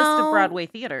there's a list of Broadway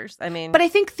theaters. I mean, but I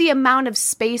think the amount of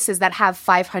spaces that have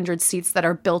 500 seats that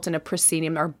are built in a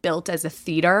proscenium or built as a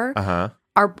theater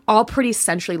are all pretty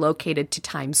centrally located to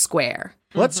Times Square.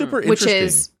 Well, that's super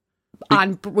interesting.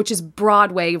 Which is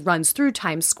Broadway runs through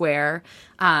Times Square.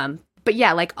 But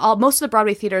yeah, like most of the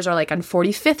Broadway theaters are like on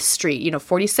 45th Street,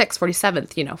 46th,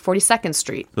 47th, 42nd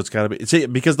Street. So it's got to be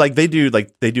because they do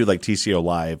TCO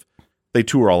Live. They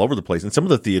tour all over the place, and some of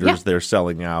the theaters they're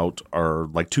selling out are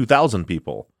like 2,000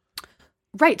 people.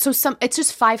 Right. So it's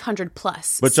just 500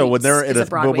 plus. But so when they're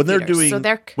when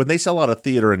when they sell out a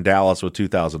theater in Dallas with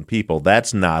 2,000 people,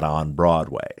 that's not on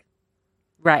Broadway.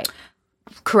 Right.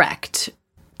 Correct.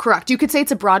 You could say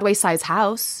it's a Broadway size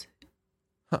house.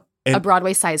 And, a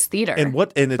Broadway size theater.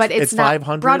 But it's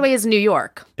 500? Broadway is New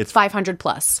York. It's 500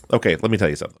 plus. Okay, let me tell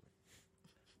you something.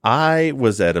 I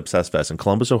was at Obsessed Fest in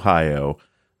Columbus, Ohio,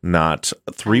 not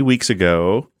 3 weeks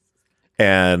ago,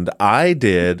 and I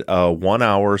did a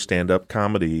 1-hour stand-up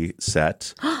comedy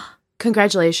set.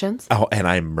 Congratulations. Oh, and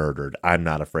I murdered. I'm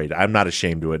not afraid. I'm not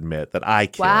ashamed to admit that I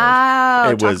killed.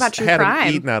 Wow. Talk about true crime. Had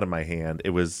it eaten out of my hand. It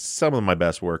was some of my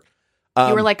best work.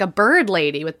 You were like a bird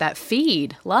lady with that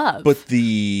feed. Love. But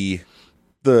the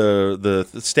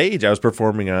stage I was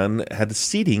performing on had a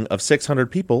seating of 600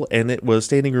 people, and it was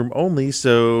standing room only.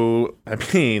 So, I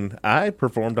mean, I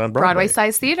performed on Broadway.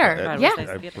 Broadway-sized theater.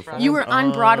 You were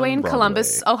on Broadway in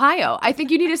Columbus, Ohio. I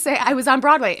think you need to say I was on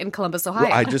Broadway in Columbus, Ohio.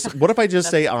 Well, what if I just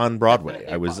say on Broadway?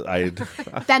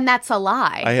 Then that's a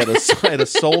lie. I had a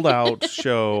sold-out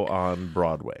show on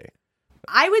Broadway.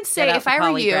 I would say if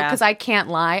I were you, because I can't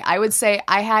lie, I would say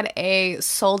I had a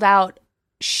sold out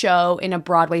show in a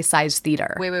Broadway sized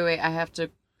theater. Wait. I have to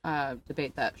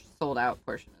debate that sold out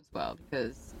portion as well,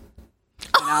 because to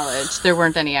my knowledge, there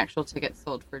weren't any actual tickets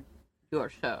sold for your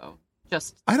show.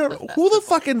 I don't know. Who the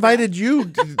fuck invited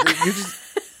you? You're just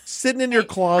sitting in your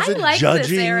closet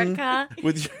judging. This, Erica.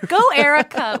 Go,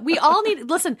 Erica. We all need.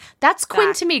 Listen, that's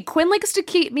Quinn to me. Quinn likes to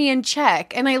keep me in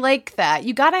check, and I like that.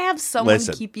 You got to have someone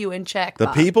keep you in check. The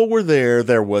people were there.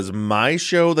 There was my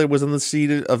show that was in the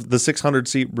seat of the 600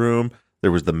 seat room.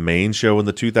 There was the main show in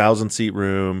the 2,000 seat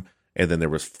room. And then there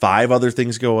was 5 other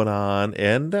things going on.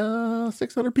 And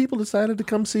 600 people decided to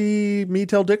come see me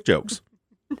tell dick jokes.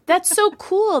 That's so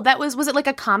cool. Was it like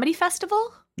a comedy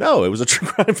festival? No, it was a true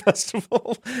crime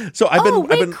festival. So I've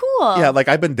been cool. Yeah, like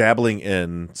I've been dabbling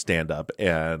in stand up,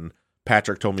 and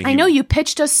Patrick told me I know you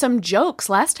pitched us some jokes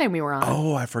last time we were on.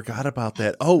 Oh, I forgot about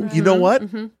that. Oh, you know what?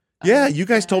 Mm-hmm. Yeah, you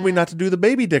guys told me not to do the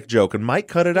baby dick joke, and Mike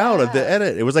cut it out of the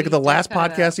edit. It was like the last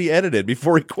podcast he edited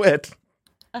before he quit.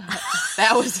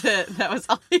 That was it. That was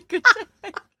all he could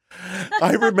say.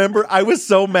 I remember I was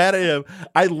so mad at him.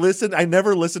 I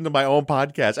never listened to my own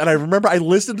podcast. And I remember I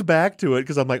listened back to it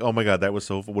because I'm like, oh my God, that was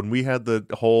so fun. When we had the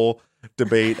whole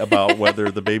debate about whether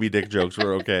the baby dick jokes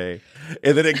were okay.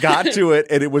 And then it got to it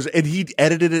and he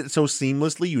edited it so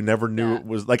seamlessly. You never knew it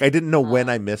was like, I didn't know when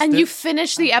I missed it. And you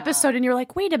finished the episode and you're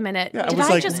like, wait a minute. Did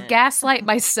I just gaslight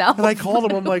myself? And I called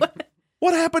him. I'm like,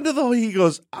 what happened to he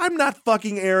goes, I'm not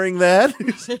fucking airing that.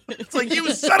 It's like,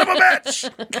 you son of a bitch.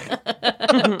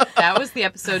 That was the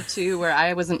episode too where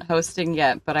I wasn't hosting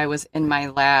yet, but I was in my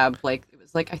lab. Like it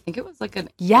was like, I think it was like an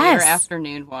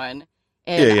afternoon one.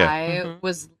 And I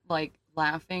was like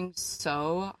laughing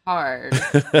so hard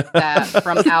that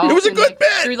from out it was a good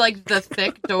bit. Through like the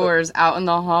thick doors out in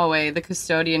the hallway, the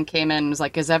custodian came in and was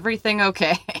like, is everything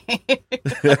okay?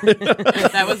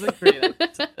 That was a great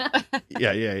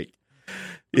episode.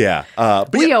 Yeah.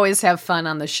 But we always have fun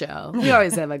on the show. We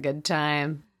always have a good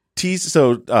time.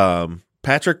 So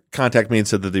Patrick contacted me and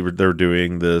said that they're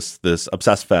doing this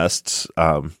Obsessed Fest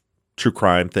true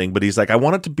crime thing, but he's like, I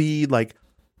want it to be like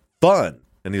fun.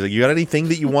 And he's like, you got anything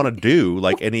that you want to do?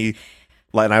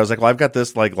 And I was like, well, I've got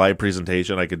this like live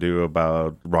presentation I could do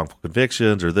about wrongful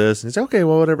convictions or this. And he's like, okay,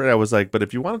 well, whatever. And I was like, but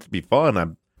if you want it to be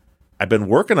fun, I've been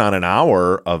working on an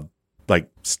hour of like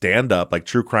stand up, like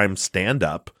true crime stand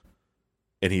up.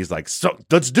 And he's like, so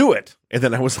let's do it. And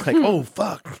then I was like, oh,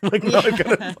 fuck. Like, no, I've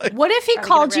gotta, like, what if he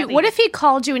called you? What if he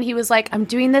called you and he was like, I'm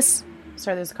doing this.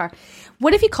 Sorry, there's a car.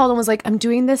 What if he called and was like, I'm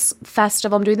doing this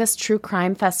festival. I'm doing this true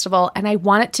crime festival. And I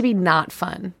want it to be not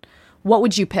fun. What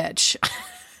would you pitch?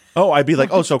 Oh, I'd be like,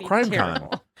 so Crime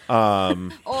Con.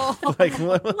 Like,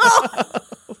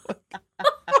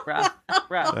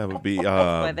 that would be.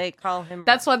 That's why they call him.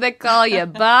 That's why they call you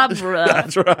Barbara.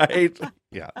 That's right.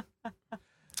 Yeah.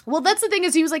 Well, that's the thing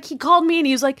is he called me and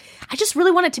he was like, I just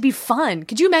really want it to be fun.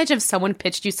 Could you imagine if someone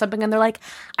pitched you something and they're like,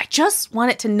 I just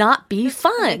want it to not be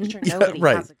fun. Sure nobody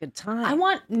has a good time. I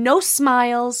want no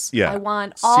smiles. Yeah. I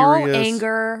want all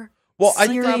anger. Well,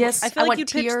 serious. I feel like you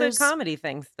tears. pitched the comedy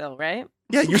thing still, right?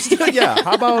 Yeah, you're still. Yeah.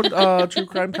 How about True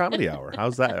Crime Comedy Hour?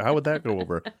 How's that? How would that go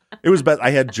over? It was best. I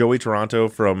had Joey Toronto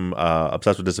from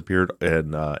Obsessed with Disappeared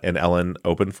and Ellen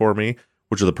open for me,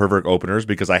 which are the perfect openers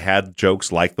because I had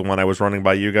jokes like the one I was running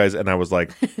by you guys, and I was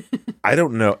like, I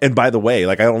don't know. And by the way,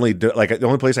 like I only do like the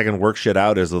only place I can work shit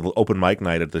out is the open mic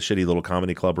night at the shitty little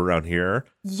comedy club around here.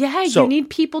 Yeah, so, you need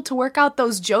people to work out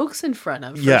those jokes in front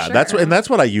of. Yeah, sure. that's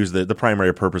what I use. The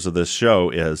primary purpose of this show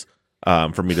is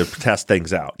for me to test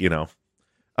things out, you know.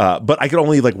 But I could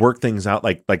only like work things out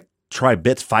like try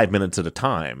bits 5 minutes at a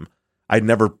time. I'd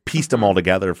never pieced them all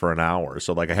together for an hour.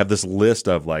 So like I have this list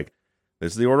of like,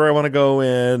 this is the order I want to go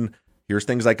in. Here's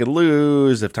things I could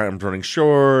lose if time's running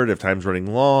short, if time's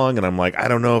running long. And I'm like, I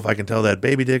don't know if I can tell that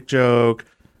baby dick joke.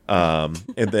 And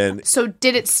then. So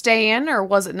did it stay in or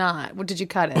was it not? What did you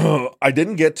cut it? I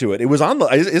didn't get to it. It was on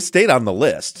it stayed on the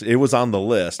list. It was on the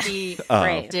list. He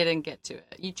didn't get to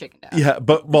it. You chickened out. Yeah.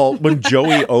 But when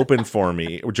Joey opened for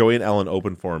me, or Joey and Ellen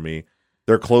opened for me,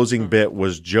 their closing bit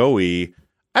was Joey.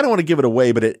 I don't want to give it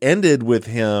away, but it ended with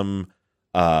him,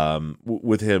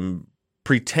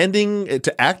 pretending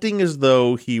to acting as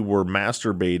though he were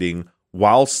masturbating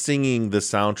while singing the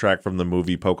soundtrack from the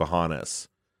movie Pocahontas.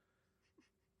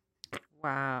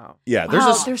 Wow. Yeah.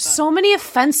 There's so many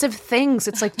offensive things.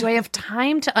 It's like, do I have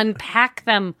time to unpack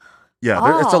them?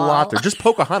 Yeah, it's a lot there. Just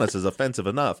Pocahontas is offensive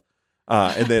enough.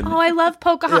 And then I love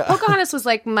Pocahontas. Yeah. Pocahontas was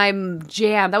like my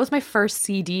jam. That was my first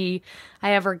CD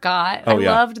I ever got. I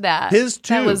loved that. His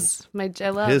too. That was I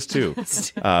loved his too.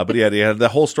 But yeah, the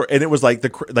whole story, and it was like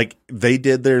they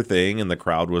did their thing, and the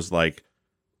crowd was like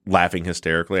laughing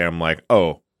hysterically, I'm like,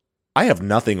 oh, I have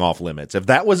nothing off limits. If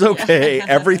that was okay,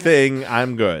 everything,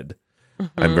 I'm good.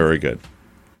 Mm-hmm. I'm very good.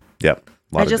 Yep.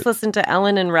 I just listened to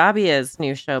Ellen and Rabia's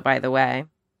new show, by the way.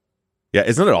 Yeah,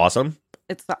 isn't it awesome?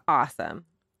 It's awesome.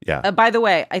 Yeah. By the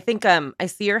way, I think I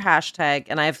see your hashtag,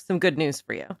 and I have some good news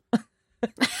for you.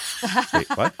 Wait,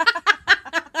 what?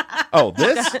 Oh,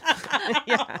 this?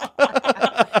 Yeah.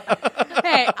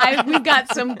 Hey, we've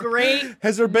got some great.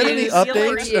 Has there been any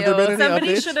updates? Have there been any Somebody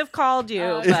updates? should have called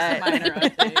you.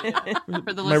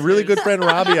 But my really good friend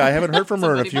Rabia, I haven't heard from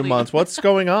her in a few months. What's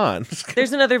going on?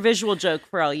 There's another visual joke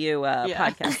for all you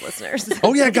podcast listeners.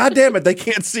 Oh yeah, God damn it! They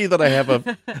can't see that I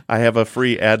have a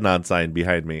free Adnan sign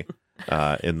behind me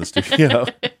in the studio.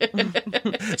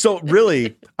 So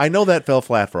really, I know that fell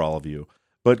flat for all of you,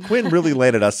 but Quinn really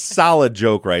landed a solid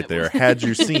joke right there. Had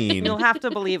you seen, you'll have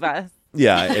to believe us.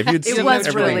 Yeah, if you'd seen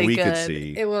everything really we good. could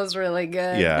see. It was really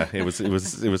good. Yeah, it was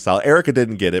solid. Erica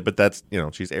didn't get it, but that's,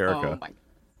 she's Erica. Oh my.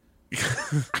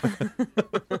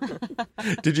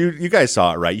 Did you guys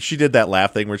saw it, right? She did that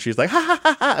laugh thing where she's like, ha ha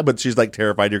ha ha, but she's like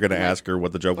terrified you're going to ask her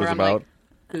what the joke was about. Like,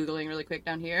 Googling really quick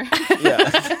down here. Yeah.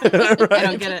 Right. I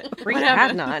don't get it. Bring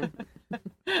Adnan.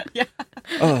 Yeah.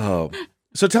 Oh.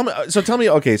 So tell me.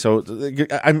 Okay, so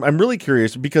I'm really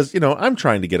curious because I'm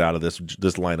trying to get out of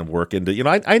this line of work into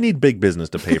I need big business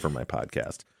to pay for my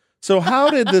podcast. So how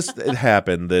did this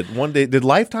happen? That one day did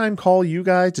Lifetime call you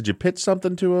guys? Did you pitch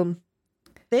something to them?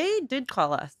 They did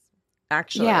call us,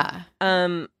 actually. Yeah.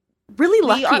 Really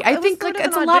lucky. I think like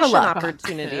it's a lot of luck.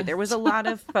 Opportunity. There was a lot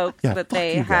of folks that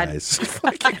they had. Sorry.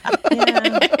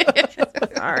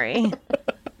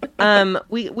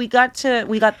 We got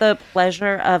the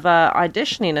pleasure of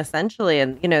auditioning essentially,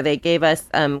 and they gave us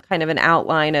kind of an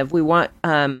outline of we want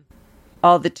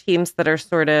all the teams that are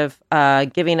sort of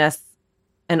giving us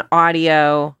an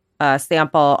audio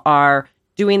sample are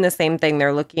doing the same thing.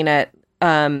 They're looking at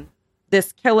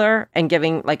this killer and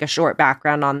giving like a short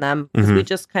background on them because we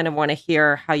just kind of want to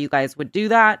hear how you guys would do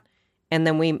that, and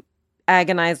then we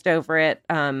agonized over it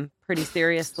pretty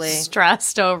seriously,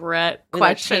 stressed over it,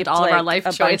 questioned all of our life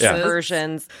choices,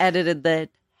 versions, edited the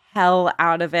hell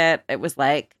out of it. It was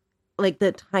like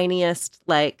the tiniest,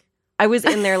 like I was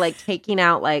in there like taking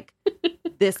out like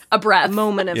this a breath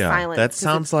moment of silence. That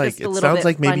sounds like maybe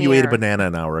funnier. You ate a banana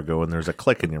an hour ago and there's a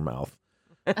click in your mouth.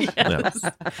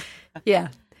 Yeah.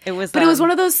 It was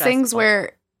one of those things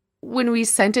where when we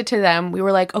sent it to them, we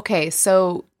were like, okay,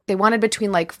 so they wanted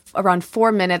between like around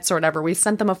 4 minutes or whatever. We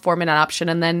sent them a 4-minute option,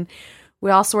 and then we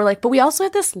also were like, but we also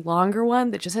have this longer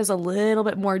one that just has a little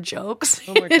bit more jokes.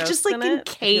 It's just like in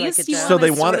case. Like so they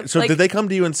wanted. So did they come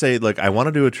to you and say, like, I want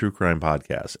to do a true crime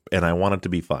podcast and I want it to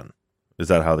be fun? Is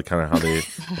that how they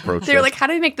approach? They're like, how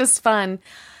do we make this fun?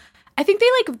 I think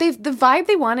the vibe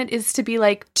they wanted is to be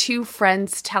like two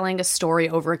friends telling a story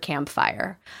over a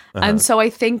campfire. And so I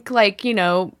think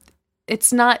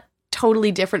it's not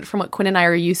totally different from what Quinn and I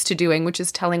are used to doing, which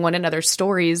is telling one another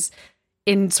stories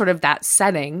in sort of that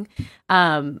setting.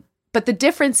 But the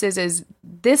difference is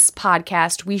this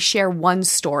podcast, we share one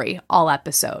story all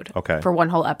episode for one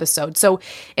whole episode. So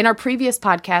in our previous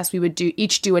podcast, we would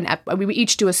each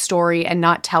do a story and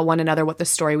not tell one another what the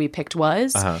story we picked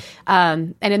was.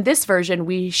 And in this version,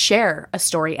 we share a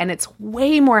story, and it's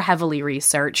way more heavily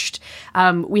researched.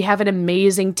 We have an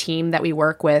amazing team that we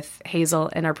work with, Hazel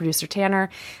and our producer Tanner,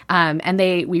 and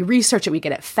we research it. We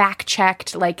get it fact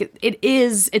checked. Like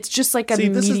it's just like a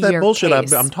meteor this is that bullshit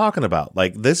case. I'm talking about.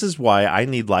 Like this is why I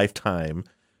need Lifetime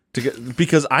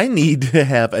because I need to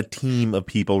have a team of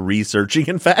people researching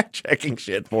and fact checking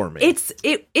shit for me. It's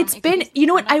been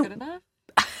what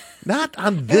not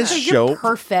on this show. You're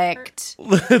perfect.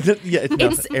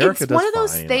 It's one of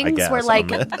those things where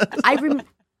like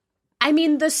I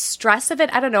mean the stress of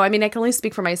it. I don't know. I mean I can only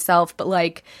speak for myself, but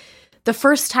like the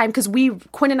first time, because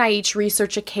Quinn and I each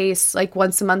research a case like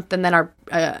once a month, and then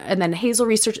and then Hazel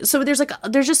research. So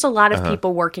there's just a lot of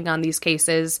people working on these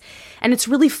cases, and it's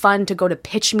really fun to go to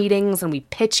pitch meetings and we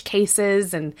pitch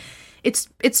cases, and it's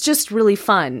just really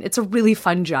fun. It's a really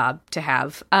fun job to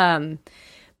have.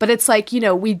 But it's like,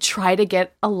 we try to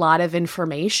get a lot of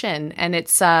information, and it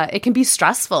can be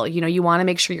stressful. You want to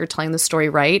make sure you're telling the story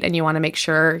right, and you want to make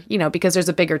sure, because there's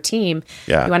a bigger team,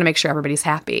 you want to make sure everybody's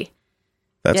happy.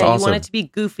 That's awesome. You want it to be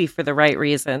goofy for the right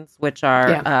reasons, which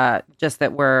are just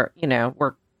that we're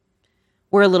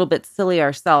a little bit silly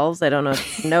ourselves. I don't know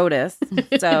if you noticed.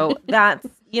 So that's,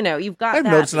 you've got I've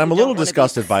noticed, and I'm a little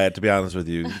disgusted by it, to be honest with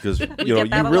you, because, you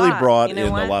really brought in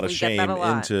a lot of shame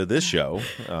into this show.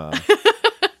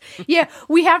 Yeah,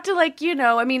 we have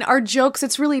to our jokes,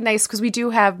 it's really nice because we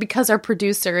do have, because our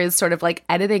producer is sort of like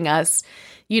editing us,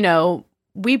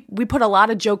 we put a lot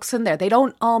of jokes in there. They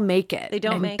don't all make it. They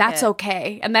don't make that's it.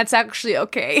 Okay. And that's actually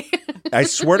okay. I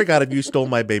swear to God, if you stole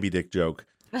my baby dick joke.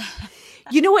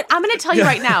 You know what? I'm going to tell you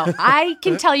right now. I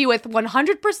can tell you with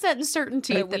 100%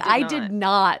 certainty that I did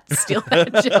not steal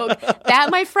that joke. That,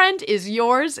 my friend, is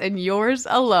yours and yours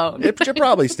alone. It should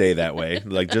probably stay that way,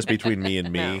 like just between me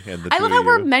and me. And the I two love of how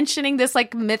we're you. mentioning this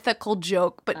like mythical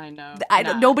joke, but I know.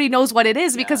 nobody knows what it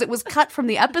is because it was cut from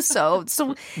the episode.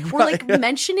 So we're like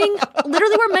mentioning,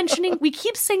 literally we're mentioning, we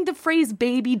keep saying the phrase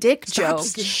baby dick joke.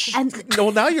 And no,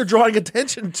 now you're drawing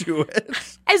attention to it.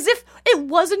 As if it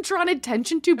wasn't drawn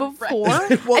attention to before. Well,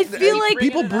 I feel like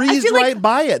people breezed right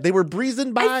by it. They were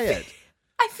breezing by it.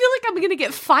 I feel like I'm going to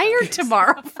get fired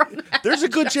tomorrow from that. There's a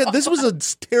good chance. This was a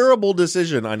terrible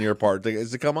decision on your part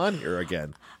to come on here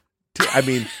again. I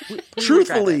mean,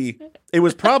 truthfully, it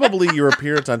was probably your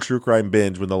appearance on True Crime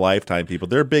Binge when the Lifetime people,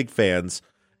 they're big fans.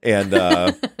 And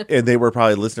they were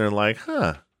probably listening and like,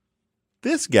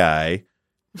 this guy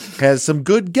has some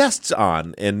good guests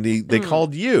on. And they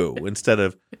called you instead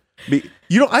of me.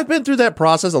 You know, I've been through that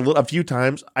process a few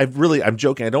times. I'm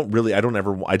joking.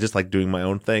 I just like doing my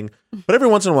own thing. But every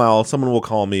once in a while, someone will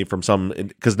call me from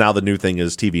because now the new thing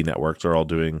is TV networks are all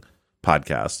doing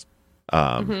podcasts.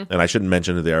 And I shouldn't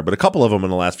mention who they are, but a couple of them in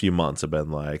the last few months have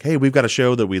been like, hey, we've got a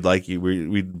show that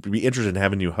we'd be interested in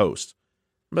having you host.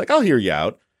 I'm like, I'll hear you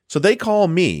out. So they call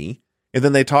me and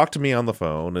then they talk to me on the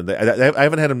phone and I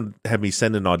haven't had them have me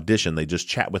send an audition. They just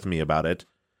chat with me about it.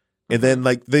 And then,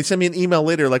 like, they send me an email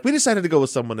later, like, we decided to go with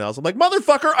someone else. I'm like,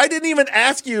 motherfucker, I didn't even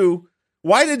ask you.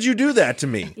 Why did you do that to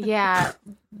me? Yeah.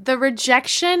 The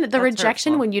rejection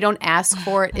hurtful. When you don't ask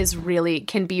for it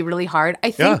can be really hard.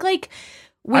 I think,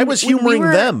 I was humoring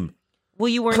them. Well,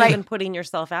 you weren't even putting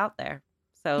yourself out there.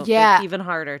 So it's even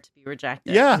harder to be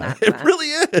rejected. Yeah, it really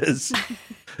is.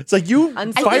 It's like you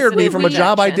fired me from a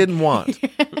job I didn't want.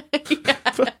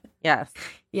 Yes.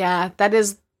 Yeah, that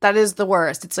is the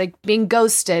worst. It's like being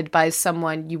ghosted by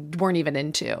someone you weren't even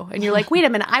into. And you're like, wait a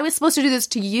minute, I was supposed to do this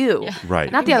to you. Yeah.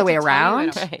 Right. Not the other way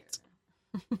around. Right.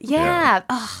 Yeah.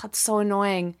 Oh, it's so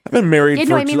annoying. I've been married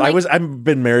I've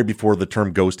been married before the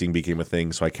term ghosting became a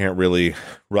thing, so I can't really.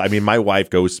 I mean, my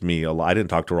wife ghosts me a lot. I didn't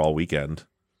talk to her all weekend.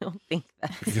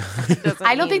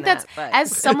 I don't think that's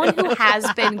as someone who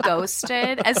has been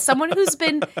ghosted, as someone who's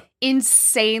been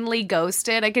insanely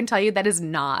ghosted, I can tell you that is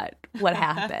not what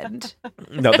happened.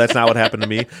 No, that's not what happened to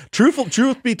me.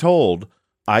 Truth be told,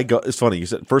 it's funny. You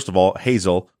said, first of all,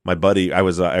 Hazel, my buddy, I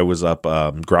was up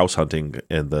grouse hunting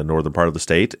in the northern part of the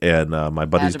state, and my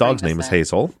buddy's dog's name is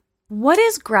Hazel. What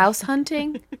is grouse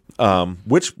hunting?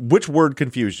 Which word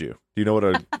confused you? Do you know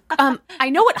what I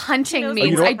know what hunting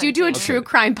means. I do a true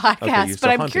crime podcast, but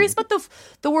I'm curious about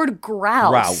the word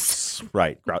grouse. Grouse,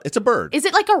 right? Grouse. It's a bird. Is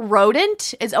it like a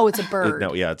rodent? It's a bird.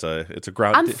 No, yeah, it's a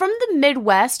grouse. I'm from the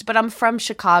Midwest, but I'm from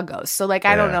Chicago, so I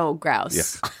don't know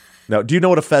grouse. Yeah. Now, do you know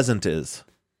what a pheasant is?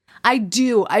 I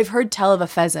do. I've heard tell of a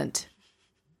pheasant.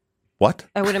 What?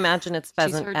 I would imagine it's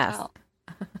pheasant-esque.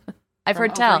 I've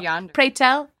heard tell. Pray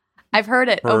tell. I've heard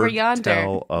it over yonder.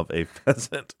 Tell of a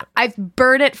pheasant. I've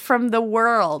heard it from the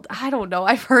world. I don't know.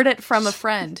 I've heard it from a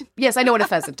friend. Yes, I know what a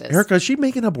pheasant is. Erica, is she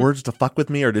making up words to fuck with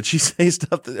me, or did she say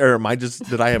stuff, or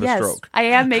did I have a stroke? I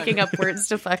am making up words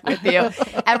to fuck with you.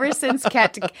 Ever since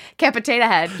Cat Potato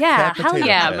Head. Yeah, hell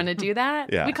yeah, I'm going to do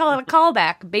that. Yeah. We call it a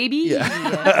callback, baby.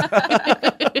 Yeah.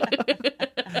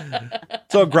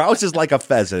 So a grouse is like a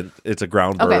pheasant. It's a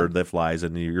ground bird that flies,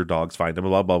 and your dogs find them,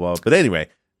 blah, blah, blah. But anyway...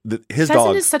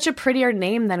 Pheasant is such a prettier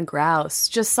name than grouse.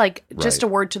 Just a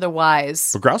word to the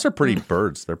wise. But grouse are pretty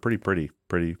birds. They're pretty.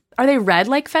 Are they red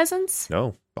like pheasants?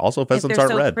 No. Also, pheasants aren't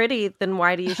red. If they're so pretty, then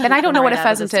why do you? Then I don't know what a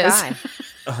pheasant is.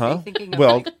 Uh-huh.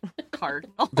 Well,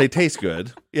 cardinal. They taste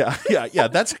good. Yeah.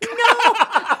 That's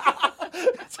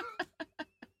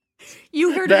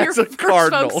You heard it here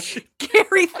first, folks.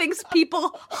 Kerry thinks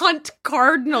people hunt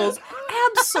cardinals.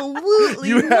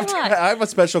 Absolutely not. I have a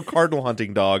special cardinal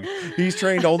hunting dog. He's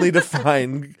trained only to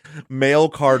find male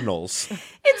cardinals.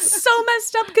 It's so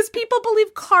messed up because people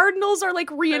believe cardinals are like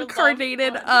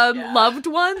reincarnated loved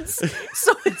ones.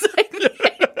 So it's like the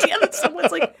idea that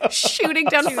someone's like shooting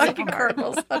down fucking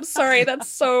cardinals. I'm sorry, that's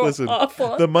so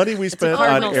awful. The money we spent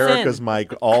on Erica's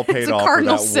mic all paid off for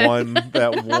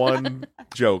that one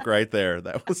joke right there.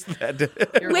 That was that.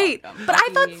 Wait, but I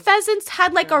thought pheasants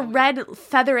had like a red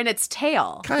feather in its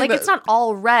tail. Kinda, like it's not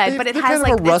all red, but it has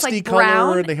like a rusty like color,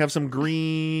 brown. and they have some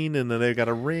green, and then they've got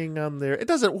a ring on there. It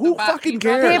doesn't. Who fucking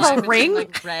cares? They have a ring.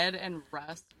 Like red and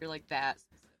rust. You're like that.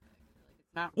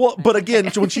 Not well, but again,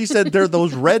 when she said they're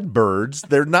those red birds,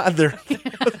 they're not.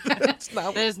 That's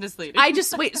not. That is misleading.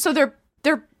 So they're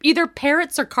either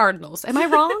parrots or cardinals. Am I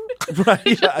wrong?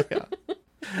 Right. Yeah.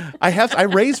 I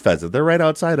raise pheasants. They're right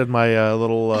outside in my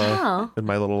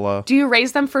little. Do you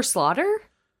raise them for slaughter?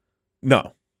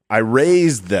 No, I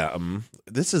raise them.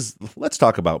 Let's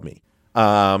talk about me.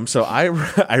 So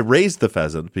I raised the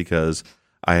pheasant because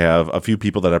I have a few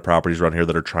people that have properties around here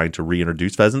that are trying to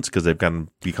reintroduce pheasants because they've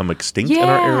become extinct in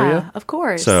our area. Of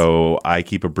course. So I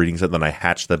keep a breeding set, then I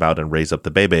hatch them out and raise up the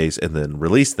babies and then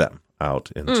release them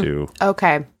out into.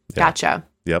 Okay, gotcha.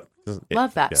 Yep.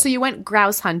 Love that. Yeah. So you went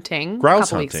grouse hunting a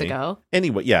couple weeks ago.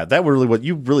 Anyway, yeah,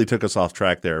 you really took us off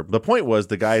track there. The point was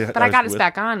the guy. But I got us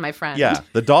back on, my friend. Yeah,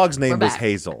 the dog's name was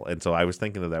Hazel, and so I was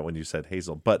thinking of that when you said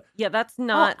Hazel. But yeah, that's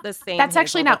not the same. That's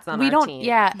actually not. We don't. Team.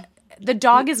 Yeah, the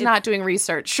dog is not doing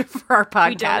research for our podcast.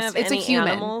 We don't have any a human.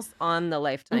 Animals on the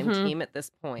Lifetime team at this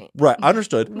point. Right,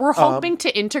 understood. We're hoping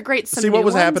to integrate some. What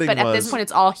was happening, but at this point,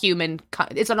 it's all human.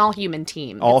 It's an all human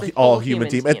team. All human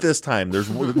team. At this time,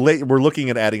 we're looking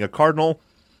at adding a cardinal.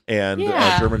 And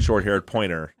a German short-haired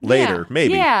pointer later,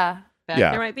 maybe. Yeah.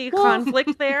 There might be a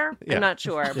conflict there. I'm not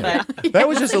sure, but that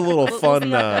was just a little fun.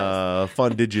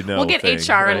 Did you know? We'll get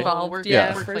HR involved.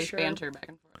 Workplace banter back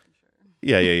and forth.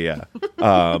 Yeah.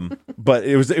 But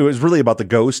it was really about the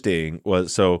ghosting.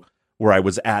 Where I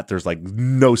was at, there's like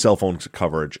no cell phone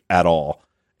coverage at all,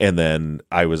 and then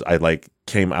I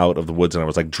came out of the woods and I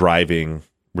was like driving.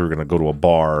 We were gonna go to a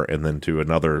bar and then to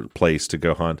another place to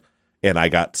go hunt. And I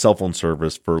got cell phone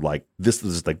service for like this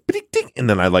is like ding, and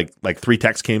then I like 3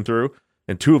 texts came through,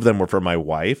 and 2 of them were from my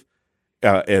wife,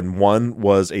 and one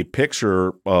was a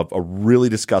picture of a really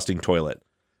disgusting toilet,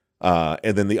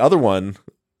 and then the other one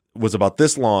was about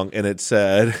this long, and it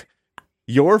said,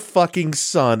 "Your fucking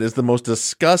son is the most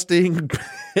disgusting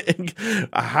pig.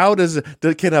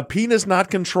 Can a penis not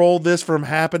control this from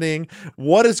happening?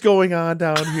 What is going on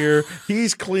down here?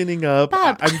 He's cleaning up.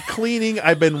 I'm cleaning.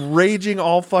 I've been raging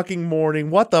all fucking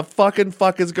morning. What the fuck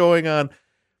is going on?"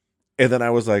 And then I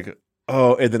was like,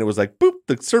 oh, and then it was like, boop,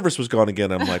 the service was gone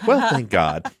again. I'm like, well, thank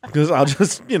God. Because I'll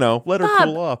just, let her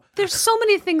cool off. There's so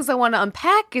many things I want to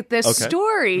unpack at this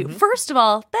story. Mm-hmm. First of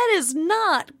all, that is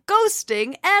not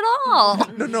ghosting at all.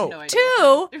 No.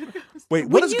 2, wait,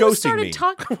 what does ghosting mean?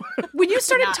 When you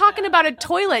started talking about a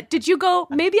toilet, did you go,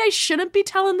 maybe I shouldn't be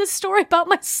telling this story about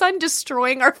my son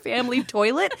destroying our family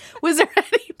toilet? Was there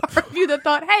any part of you that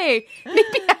thought, hey,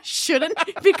 maybe I shouldn't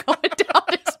be going down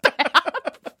this path?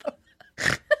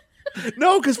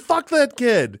 No, because fuck that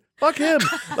kid. Fuck him.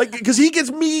 Because he gets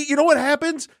me. You know what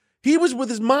happens? He was with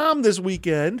his mom this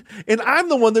weekend, and I'm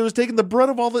the one that was taking the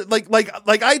brunt of all the like.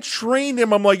 I trained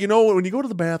him. I'm like, when you go to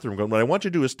the bathroom, what I want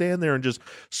you to do is stand there and just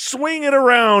swing it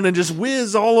around and just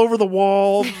whiz all over the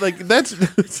wall. Like that's.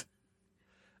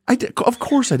 Of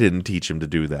course, I didn't teach him to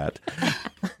do that,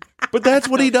 but that's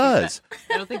what he does.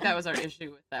 I don't think that was our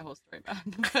issue with that whole story.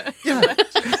 Yeah.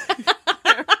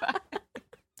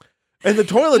 And the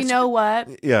toilets. You know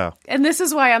what? Yeah. And this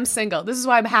is why I'm single. This is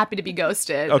why I'm happy to be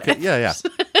ghosted. Okay. Yeah.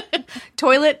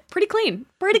 Toilet, pretty clean.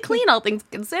 Pretty clean, all things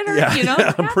considered.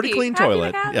 Yeah. Pretty clean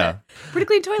toilet. Yeah. Pretty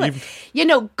clean toilet.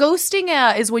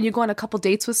 Ghosting is when you go on a couple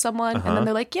dates with someone and then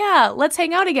they're like, yeah, let's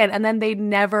hang out again. And then they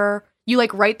never, you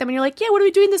write them and you're like, yeah, what are we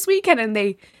doing this weekend? And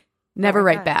they never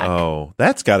write back. Oh,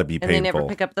 that's got to be painful. And they never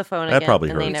pick up the phone that again.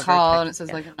 Probably and hurts. They never call and it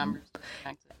says like a number's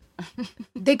connected.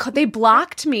 They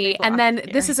blocked me, and then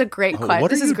this is a great question.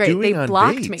 This is great. They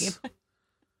blocked me.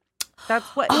 That's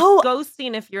what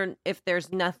ghosting. If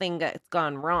there's nothing that's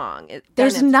gone wrong,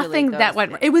 there's nothing that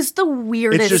went wrong. It was the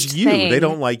weirdest. It's just you. Thing. They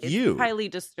don't like you. Highly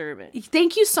disturbing.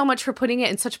 Thank you so much for putting it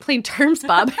in such plain terms,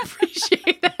 Bob. I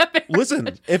appreciate that. Listen,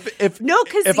 much.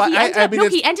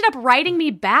 Because he ended up writing me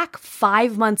back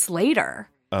 5 months later.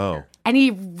 Oh. And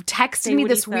he texted me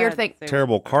this weird thing.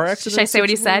 Terrible car accident. Should I say what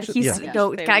he said?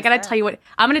 I gotta tell you what.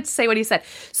 I'm gonna say what he said.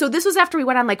 So this was after we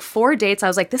went on 4 dates. I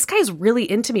was like, this guy's really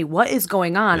into me. What is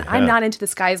going on? Yeah. I'm not into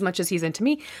this guy as much as he's into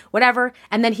me. Whatever.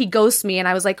 And then he ghosts me, and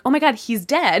I was like, oh my god, he's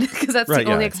dead, because that's the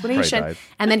only explanation.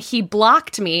 And then he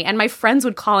blocked me, and my friends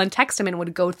would call and text him, and it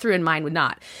would go through, and mine would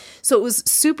not. So it was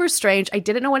super strange. I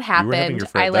didn't know what happened.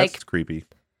 That's creepy.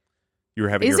 You were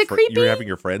having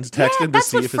your friends text him to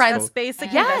see if that's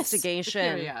basic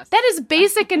investigation. That is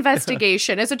basic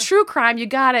investigation. It's a true crime. You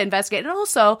gotta investigate. And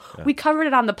also, we covered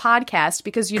it on the podcast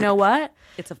because you know what?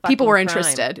 People were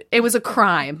interested. It was a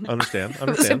crime. Understand.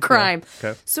 It was a crime. Yeah.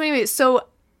 Okay. So anyway,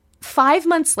 5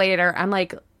 months later, I'm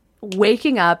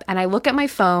waking up and I look at my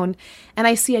phone and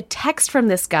I see a text from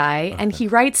this guy and he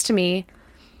writes to me,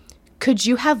 "Could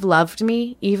you have loved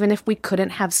me even if we couldn't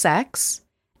have sex?"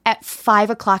 At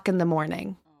 5 o'clock in the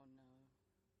morning.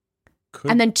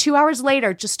 And then 2 hours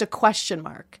later, just a question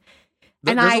mark.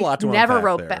 And I never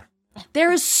wrote back.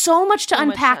 There is so much to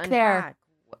unpack there.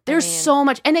 There's so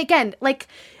much. And again,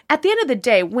 at the end of the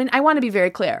day, when I want to be very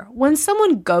clear, when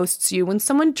someone ghosts you, when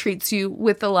someone treats you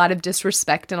with a lot of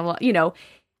disrespect and a lot,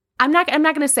 I'm not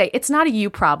going to say it's not a you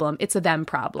problem, it's a them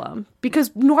problem,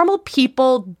 because normal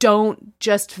people don't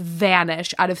just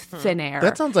vanish out of thin air.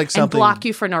 That sounds like something, and block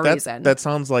you for no reason. That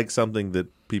sounds like something that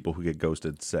people who get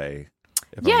ghosted say.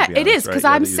 Yeah, it is, because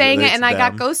I'm saying it and I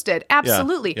got ghosted.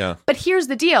 Absolutely. Yeah. But here's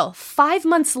the deal. 5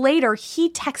 months later, he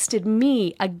texted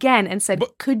me again and said,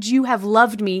 could you have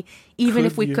loved me even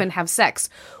if we couldn't have sex?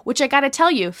 Which I got to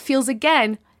tell you, feels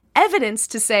again evidence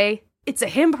to say it's a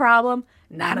him problem,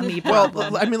 not a me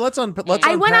problem. Well, I mean, let's unpack this.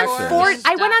 I went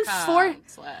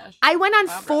on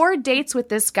 4 dates with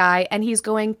this guy, and he's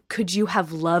going, could you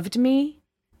have loved me?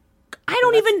 I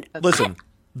don't even... Listen,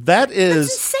 that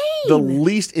is the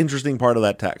least interesting part of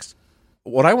that text.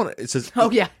 What I want to... It says...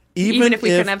 Oh, yeah. Even if we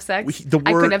couldn't have sex?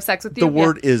 I couldn't have sex with you? The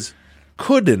word is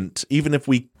couldn't. Even if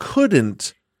we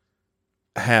couldn't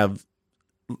have...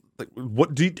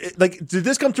 What do you, did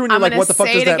this come through and you're like, what the fuck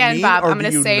does that mean? Bob, I'm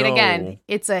going to say it again.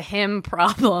 It's a him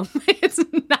problem. It's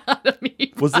not a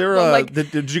me problem. Was there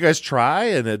did you guys try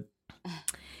and it...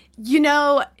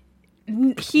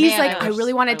 He's I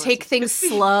really want to take things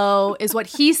slow, is what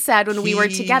he said when we were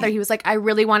together. He was like, I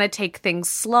really want to take things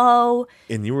slow.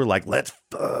 And you were like, let's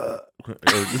fuck.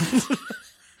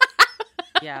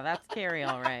 Yeah, that's Kerry,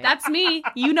 all right. That's me.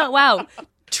 Wow.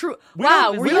 True.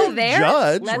 Wow, were you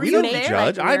there? We don't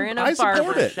judge. I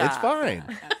support it. It's fine.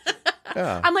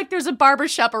 Yeah. I'm like, there's a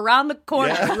barbershop around the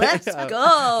corner. Yeah. Let's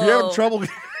go.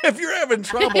 If you're having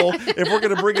trouble, if we're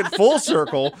going to bring it full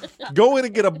circle, go in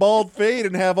and get a bald fade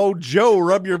and have old Joe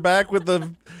rub your back with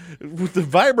the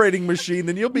vibrating machine,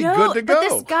 then you'll be good to go. But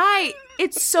this guy,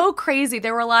 it's so crazy.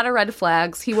 There were a lot of red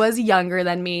flags. He was younger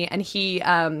than me, and he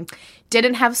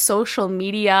didn't have social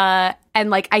media.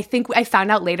 And I think I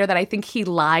found out later that I think he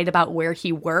lied about where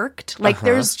he worked.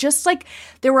 There's just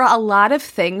there were a lot of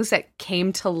things that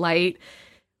came to light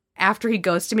after he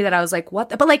ghosted me that I was like, what?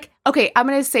 But okay, I'm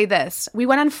going to say this. We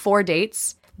went on 4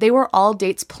 dates. They were all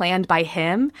dates planned by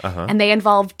him. And they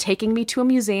involved taking me to a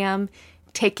museum,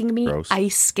 taking me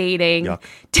ice skating,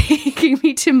 taking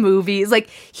me to movies.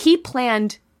 He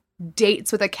planned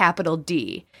dates with a capital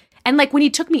D. And when he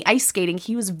took me ice skating,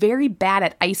 he was very bad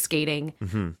at ice skating,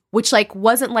 which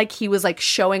wasn't like he was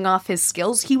showing off his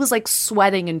skills. He was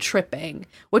sweating and tripping,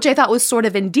 which I thought was sort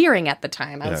of endearing at the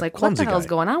time. I was like, what the hell is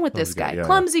going on with this guy?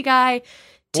 Clumsy guy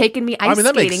taking me ice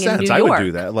skating in New York. That makes sense. I would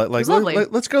do that.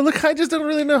 Let's go. Look, I just don't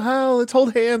really know how. Let's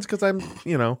hold hands because I'm,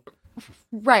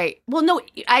 Right. Well, no,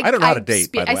 I don't know how to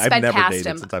date, by the way. I've never dated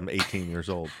him since I'm 18 years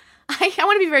old. I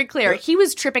want to be very clear. He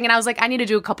was tripping, and I was like, I need to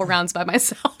do a couple rounds by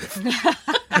myself.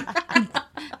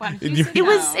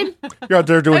 You're out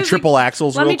there doing triple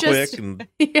axles real quick. And...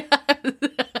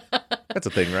 That's a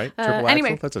thing, right? Triple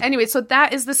axle? Anyway, so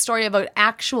that is the story about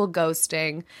actual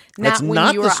ghosting. Not when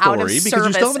not you were the story, out of because service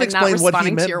you still haven't explained what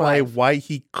he meant by wife. why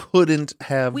he couldn't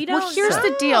have. Here's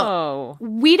the deal.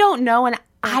 We don't know, and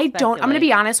I'm going to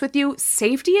be honest with you.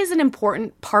 Safety is an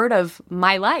important part of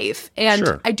my life,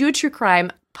 and I do a true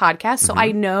crime podcast, so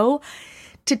I know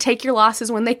to take your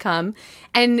losses when they come.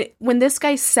 And when this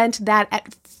guy sent that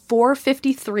at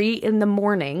 4:53 in the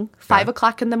morning, 5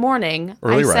 o'clock in the morning,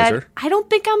 Early said, riser. I don't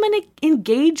think I'm going to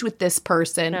engage with this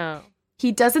person. No.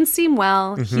 He doesn't seem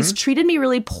well. He's treated me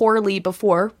really poorly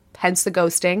before, hence the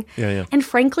ghosting. Yeah. And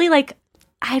frankly,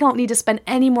 I don't need to spend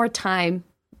any more time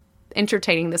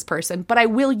entertaining this person, but I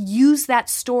will use that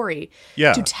story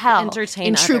to tell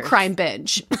in True Crime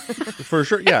Binge. For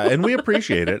sure. Yeah, and we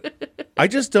appreciate it. I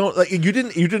just don't you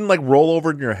didn't roll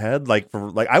over in your head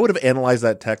I would have analyzed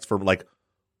that text for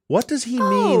what does he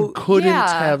mean couldn't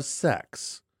have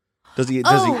sex? Does he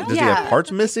have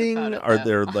parts missing? Are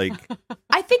there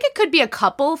I think it could be a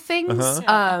couple things.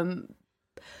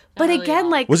 But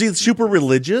again, was he super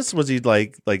religious? Was he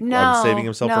no, saving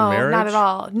himself for marriage? Not at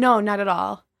all. No, not at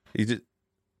all. Did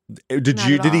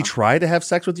he try to have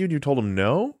sex with you and you told him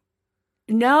no?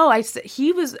 No,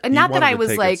 he was not that I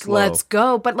was let's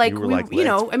go, but we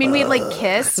had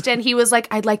kissed and he was like,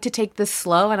 I'd like to take this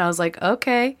slow, and I was like,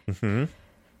 okay.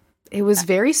 It was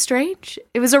very strange.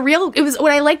 It was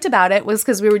what I liked about it was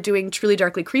because we were doing Truly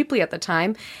Darkly Creeply at the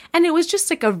time, and it was just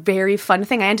a very fun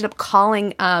thing. I ended up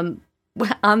calling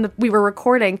we were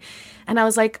recording, and I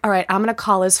was like, all right, I'm going to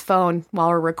call his phone while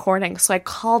we're recording. So I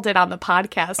called it on the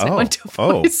podcast. I went to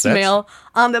voicemail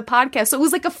on the podcast. So it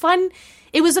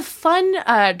was a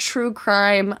fun true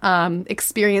crime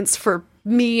experience for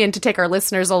me and to take our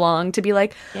listeners along to be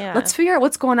let's figure out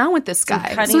what's going on with this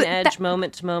guy. Cutting edge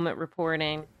moment to moment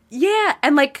reporting. Yeah.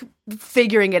 And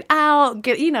figuring it out,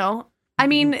 I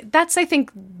mean, that's, I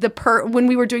think when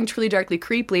we were doing Truly Darkly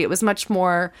Creeply, it was much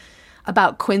more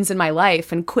about Quinn's in my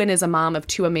life. And Quinn is a mom of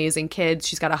 2 amazing kids.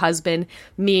 She's got a husband.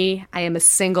 Me, I am a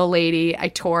single lady. I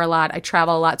tour a lot. I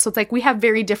travel a lot. So it's like we have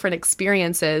very different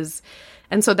experiences.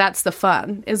 And so that's the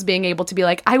fun, is being able to be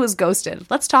like, I was ghosted.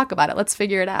 Let's talk about it. Let's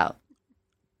figure it out.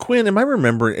 Quinn, am I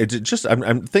remembering? It's just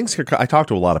I'm things here. I talk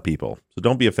to a lot of people, so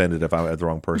don't be offended if I'm the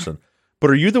wrong person. But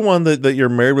are you the one that you're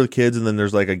married with kids, and then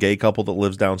there's like a gay couple that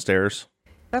lives downstairs?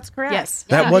 That's correct. Yes,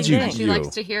 that was you. She likes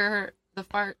to hear the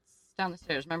farts down the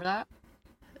stairs. Remember that?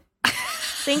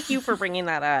 Thank you for bringing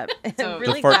that up. So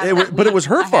really but it was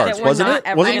her farts, wasn't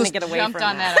it? Wasn't it? Get away jumped from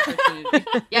on that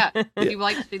opportunity. Yeah,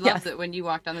 she loves it when you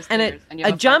walk down the stairs and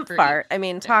a jump fart. I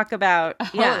mean, talk about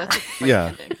yeah.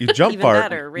 You jump fart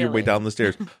better, really. Your way down the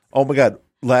stairs. Oh my God!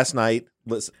 Last night,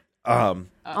 listen.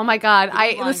 Oh my God.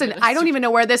 I don't even know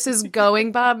where this is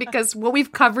going, Bob, because what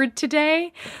we've covered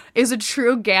today is a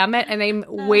true gamut, and I'm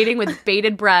waiting with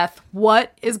bated breath.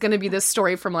 What is going to be this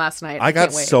story from last night? I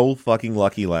got so fucking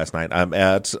lucky last night. I'm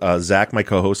at Zach, my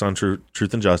co-host on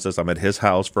Truth and Justice. I'm at his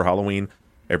house for Halloween.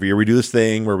 Every year we do this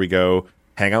thing where we go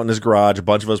hang out in his garage. A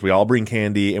bunch of us, we all bring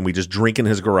candy, and we just drink in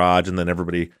his garage, and then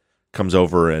everybody comes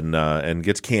over and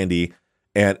gets candy.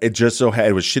 And it just so had,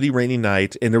 it was shitty rainy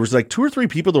night, and there was like 2 or 3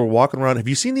 people that were walking around. Have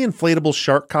you seen the inflatable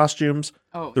shark costumes?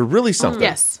 Oh, they're really something.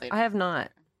 Yes, I have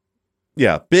not.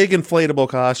 Yeah, big inflatable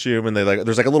costume, and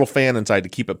there's like a little fan inside to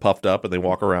keep it puffed up, and they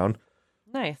walk around.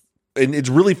 Nice. And it's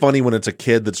really funny when it's a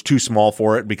kid that's too small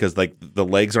for it, because like the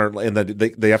legs aren't, and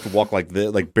they have to walk like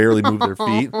this, like barely move their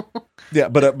feet. Yeah,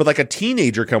 but like a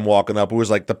teenager come walking up who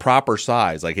was like the proper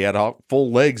size, like he had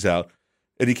full legs out.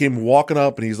 And he came walking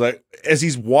up, and he's like, as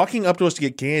he's walking up to us to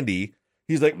get candy,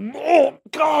 he's like, "Oh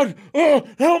God, oh,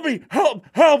 help me, help!"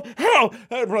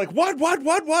 And we're like, "What?"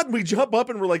 And we jump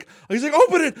up, and we're like, he's like,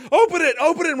 "Open it!"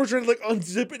 And we're trying to like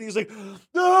unzip it, and he's like,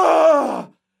 "Ah,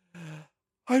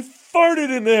 I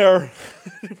farted in there."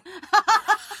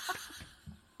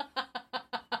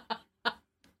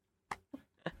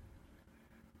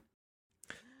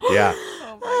 Yeah.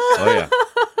 Oh yeah.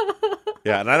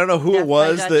 Yeah, and I don't know who it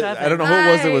was that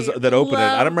opened it.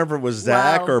 I don't remember if it was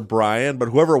Zach or Brian, but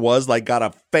whoever it was, like, got a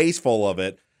face full of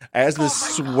it as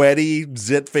this sweaty,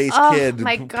 zit-faced kid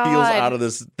peels out of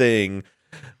this thing,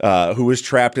 who was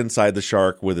trapped inside the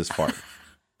shark with his fart.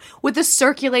 With the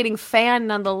circulating fan,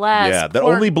 nonetheless. Yeah, that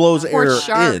only blows air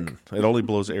in. It only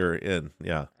blows air in.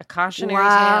 Yeah. A cautionary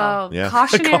tale. Yeah.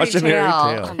 Cautionary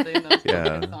tale. Something those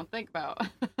don't think about.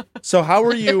 So how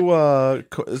are you,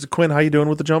 Quinn? How you doing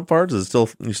with the jump farts? Is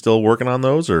it you still working on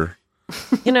those, or?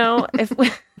 You know, if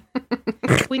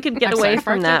we could get away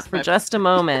from that for just a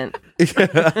moment.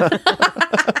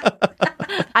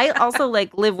 I also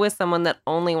live with someone that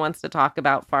only wants to talk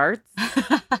about farts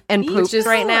and poops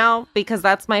right now, because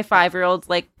that's my 5-year-old's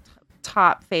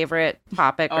top favorite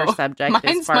topic or subject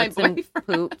is farts and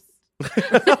poops.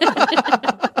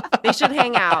 They should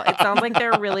hang out. It sounds like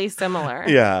they're really similar.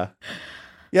 Yeah.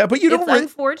 Yeah, but it's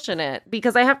unfortunate,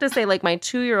 because I have to say, my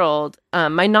 2-year-old,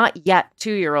 my not yet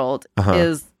 2-year-old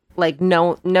is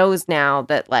knows now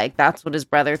that that's what his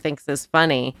brother thinks is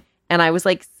funny. And I was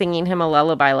singing him a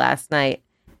lullaby last night,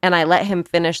 and I let him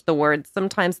finish the words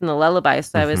sometimes in the lullaby.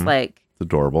 So I was like, it's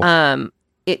adorable.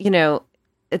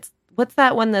 It's what's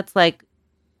that one that's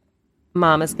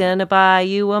Mama's gonna buy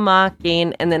you a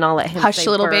mocking, and then I'll let him hush, say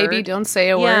little bird. Baby, don't say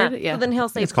a word. Yeah. So then he'll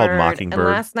say it's bird. Called Mockingbird. And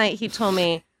last night he told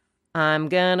me, I'm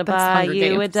gonna buy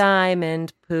you a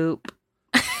diamond poop.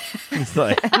 And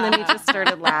then he just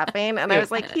started laughing, and I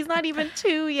was like, he's not even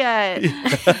 2 yet.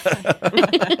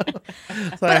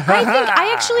 But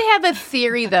I actually have a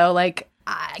theory, though.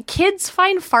 Kids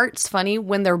find farts funny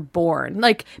when they're born,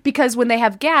 because when they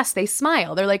have gas, they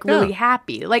smile. They're really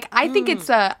happy. I think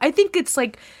it's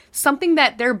something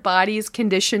that their body's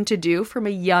conditioned to do from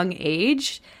a young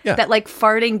age. Yeah. That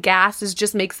farting gases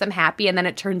just makes them happy, and then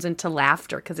it turns into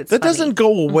laughter because it's that funny. Doesn't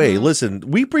go away. Listen,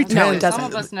 we pretend. No, it doesn't.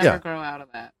 Some of us never grow out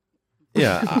of that.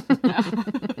 Yeah,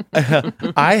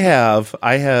 I have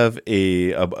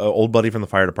a old buddy from the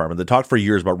fire department that talked for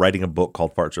years about writing a book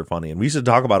called Farts Are Funny, and we used to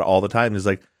talk about it all the time. It's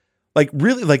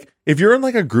really if you're in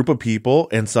a group of people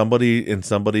and somebody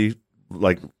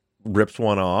rips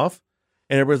one off,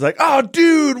 and everybody's like, "Oh,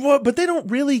 dude, what?" But they don't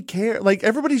really care.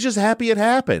 Everybody's just happy it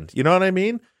happened. You know what I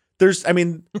mean?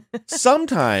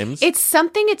 Sometimes it's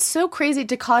so crazy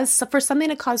for something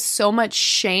to cause so much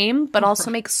shame, but also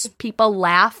makes people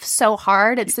laugh so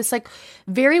hard. It's this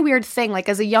very weird thing.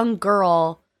 As a young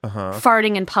girl,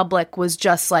 farting in public was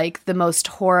just the most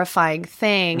horrifying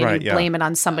thing, and you blame it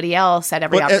on somebody else at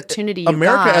every opportunity.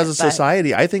 America as a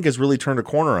society, I think, has really turned a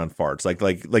corner on farts.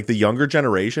 Like the younger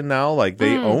generation now,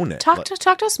 they own it. Talk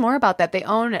to us more about that. They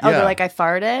own it. Oh, they're I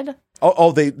farted.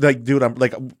 they like, dude. I'm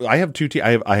like, I have two.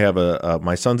 I have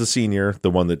my son's a senior, the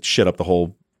one that shit up the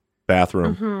whole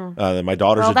bathroom. Mm-hmm. My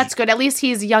daughter's. Well, that's good. At least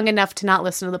he's young enough to not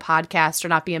listen to the podcast or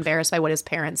not be embarrassed by what his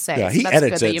parents say. Yeah, he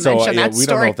edits it, so we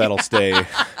don't know if that'll stay.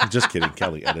 Just kidding,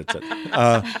 Kelly edits it.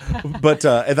 But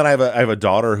and then I have a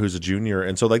daughter who's a junior,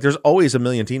 and so like, there's always a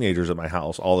million teenagers at my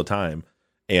house all the time.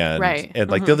 And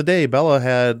like the other day, Bella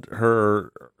had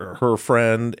her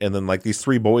friend, and then like these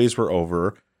 3 boys were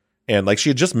over, and like she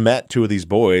had just met 2 of these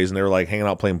boys, and they were like hanging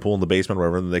out playing pool in the basement or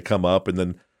whatever. And then they come up, and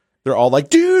then they're all like,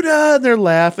 "Dude," and they're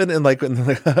laughing, and like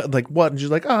what? And she's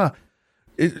like, what?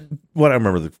 I don't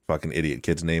remember the fucking idiot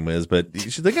kid's name is, but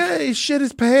she's like, "Hey, he shit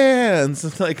his pants."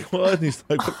 It's like, what? And he's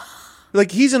like.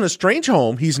 Like, he's in a strange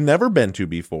home he's never been to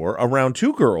before, around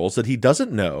 2 girls that he doesn't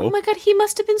know. Oh my God, he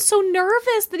must have been so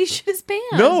nervous that he shit his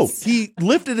pants. No, he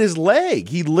lifted his leg.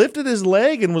 He lifted his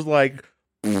leg and was like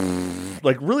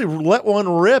really let one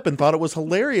rip and thought it was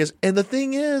hilarious. And the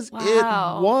thing is, it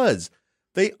was.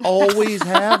 They always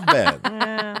have been.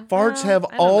 Farts have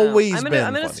always been.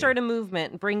 I'm going to start a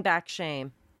movement and bring back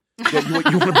shame. Yeah,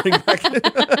 you want to bring back?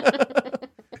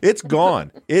 It's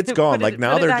gone. It's gone. Like,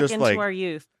 now they're just like. Our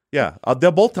youth. Yeah,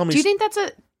 they'll both tell me. Do you think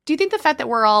the fact that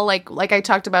we're all like I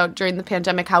talked about during the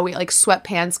pandemic, how we like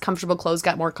sweatpants, comfortable clothes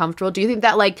got more comfortable? Do you think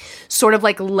that like sort of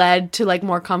like led to like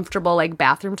more comfortable like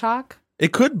bathroom talk?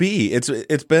 It could be.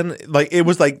 It's been like, it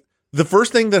was like the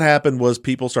first thing that happened was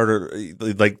people started,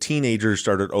 like teenagers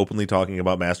started openly talking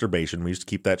about masturbation. We used to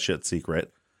keep that shit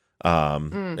secret.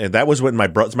 And that was when my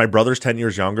brother's 10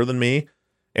 years younger than me.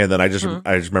 And then I just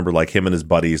remember like him and his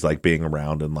buddies like being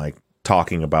around and like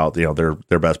talking about, you know,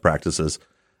 their best practices.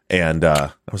 And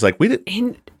I was like, wow.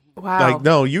 Like,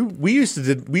 no, we used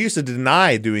to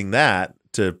deny doing that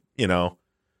to, you know,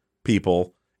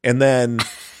 people. And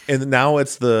now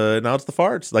it's the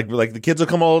farts. Like the kids will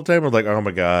come all the time. We're like, oh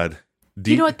my God.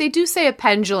 You know what? They do say a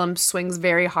pendulum swings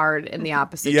very hard in the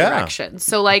opposite direction.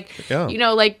 So like, you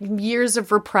know, like years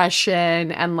of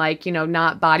repression and like, you know,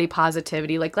 not body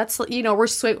positivity. Like, let's, you know, we're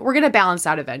going to balance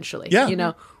out eventually. Yeah. You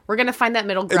know, we're going to find that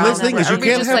middle ground. And the thing is, you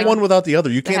can't have one without the other.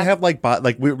 You can't have like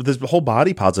this whole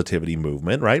body positivity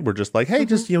movement, right? We're just like, hey,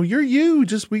 just, you know, you're you.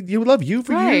 Just you love you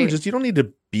for you. Just, you don't need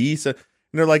to be. So, and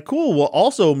they're like, cool. Well,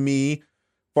 also me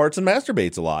farts and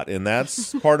masturbates a lot, and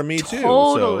that's part of me too.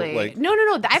 Totally. So, like, no.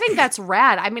 I think that's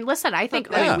rad. I mean, listen, I think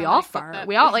we all fart.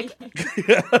 We all like.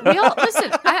 We all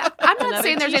listen. I'm not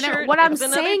saying there's anything. What I'm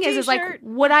saying is like,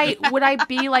 would I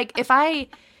be like if I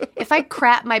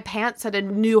crap my pants at a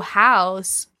new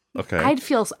house? Okay. I'd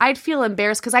feel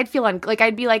embarrassed because I'd feel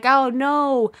I'd be like, oh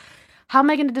no, how am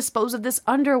I going to dispose of this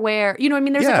underwear? You know what I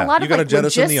mean? There's like a lot of like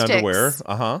logistics. You got to jettison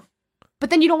the underwear. But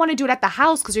then you don't want to do it at the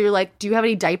house because you're like, do you have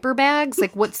any diaper bags?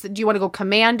 Like, do you want to go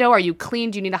commando? Are you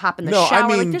clean? Do you need to hop in the shower? I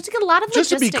mean, like, there's like a lot of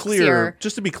logistics here.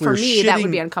 Just to be clear, for me, that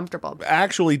would be uncomfortable.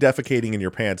 Actually, defecating in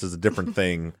your pants is a different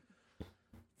thing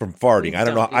from farting. I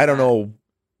don't know,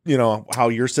 you know, how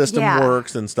your system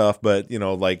works and stuff, but you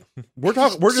know, like we're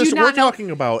talking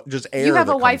about just air. You have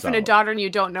a wife and a daughter, and you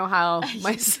don't know how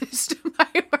my system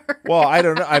works. Well, I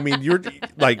don't know. I mean, you're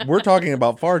like, we're talking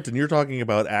about farts, and you're talking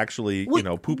about actually, you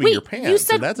know, pooping your pants. You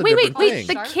said, and that's a different thing.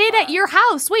 The kid at your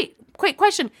house. Wait, quick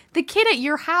question. The kid at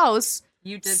your house.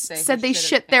 You did say said they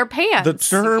shit their pants. The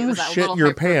term "shit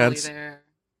your pants." There.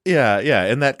 Yeah.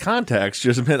 In that context,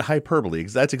 just meant hyperbole.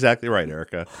 That's exactly right,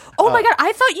 Erica. Oh my God!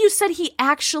 I thought you said he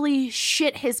actually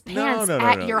shit his pants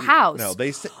at your house. No,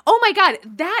 they said. Oh my God!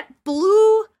 That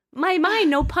blew my mind.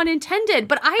 No pun intended.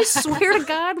 But I swear to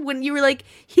God, when you were like,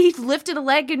 he lifted a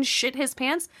leg and shit his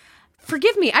pants.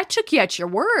 Forgive me, I took you at your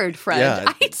word, friend.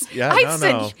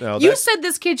 You said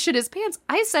this kid shit his pants.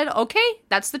 I said, okay,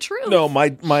 that's the truth. No, my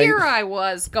here I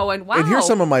was going, wow. And here's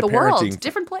some of my parenting,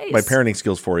 different place. My parenting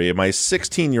skills for you. My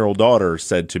 16-year-old daughter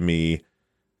said to me,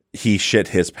 he shit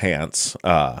his pants,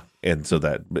 and so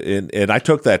that, and I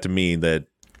took that to mean that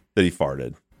he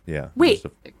farted. Yeah. Wait.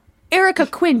 Erica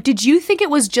Quinn, did you think it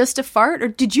was just a fart, or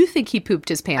did you think he pooped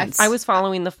his pants? I was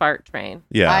following the fart train.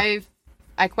 Yeah.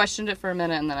 I questioned it for a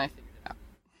minute, and then I figured it out.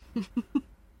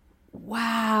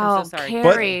 Wow, I'm so sorry.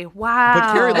 Carrie. Wow.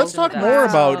 But Carrie, let's talk more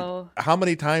about how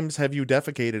many times have you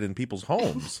defecated in people's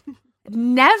homes?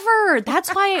 Never. That's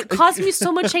why it caused me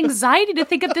so much anxiety to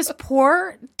think of this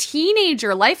poor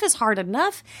teenager. Life is hard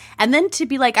enough. And then to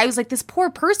be like, I was like, this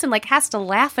poor person like has to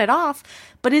laugh it off,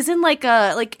 but is in like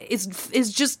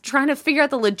is just trying to figure out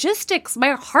the logistics.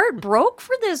 My heart broke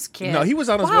for this kid. No, he was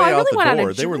on his way out the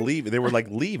door. They were leaving. They were like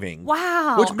leaving.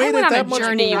 Wow. Which made it that much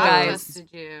journey, you guys. Did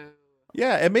you?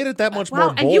 Yeah, it made it that much more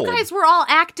bold. And you guys were all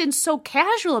acting so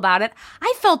casual about it.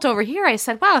 I felt over here, I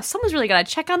said, wow, someone's really got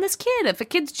to check on this kid. If a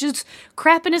kid's just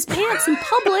crapping his pants in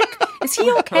public, is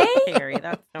he okay? Harry,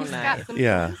 that's so nice.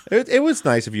 Yeah, it was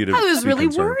nice of you to. I was really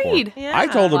worried. Yeah. I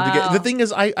told him to get. The thing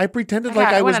is, I pretended like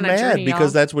I was mad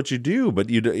because that's what you do. But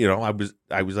you know, I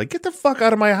was like, get the fuck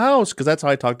out of my house, because that's how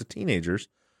I talk to teenagers.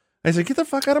 I said, get the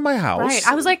fuck out of my house. Right.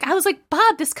 I was like,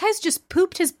 Bob, this guy's just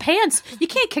pooped his pants. You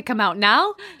can't kick him out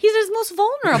now. He's his most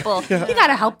vulnerable. Yeah. You got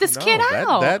to help this kid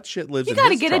out. That shit lives in his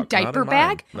truck. You got to get a diaper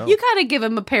bag. No. You got to give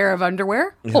him a pair of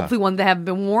underwear. Yeah. Hopefully one that haven't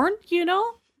been worn, you know?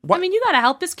 What? I mean, you got to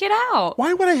help this kid out.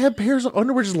 Why would I have pairs of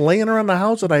underwear just laying around the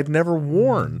house that I've never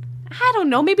worn? I don't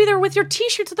know. Maybe they're with your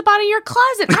T-shirts at the bottom of your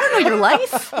closet. I don't know your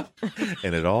life.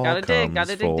 And it all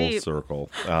comes full circle.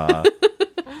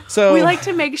 So we like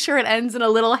to make sure it ends in a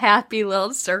little happy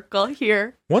little circle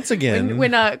here. Once again,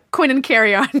 when Quinn and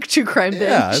Kerry are on True Crime Binge.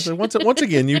 Yeah, so once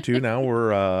again, you two. Now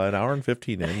we're an hour and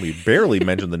 15 in. We barely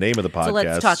mentioned the name of the podcast. So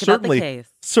let's talk about the case.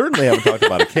 Certainly haven't talked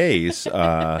about a case.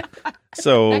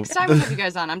 So next time we have you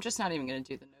guys on, I'm just not even going to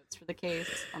do the notes for the case.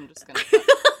 I'm just going to.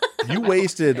 You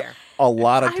wasted a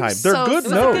lot of time. They're good notes. It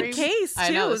was a good case,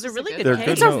 too. It was a really good case.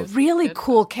 It's a really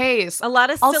cool case. A lot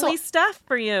of silly stuff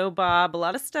for you, Bob. A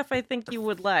lot of stuff I think you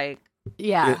would like.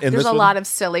 Yeah, there's a lot of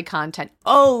silly content.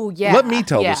 Oh, yeah. Let me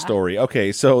tell the story.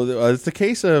 Okay, so it's the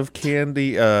case of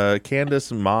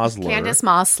Candace Mosler. Candace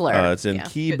Mosler. It's in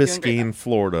Key Biscayne,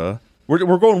 Florida. We're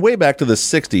going way back to the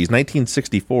 60s,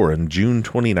 1964, and June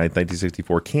 29th,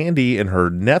 1964. Candy and her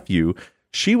nephew...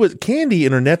 Candy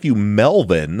and her nephew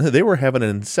Melvin, they were having an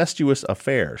incestuous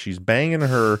affair. She's banging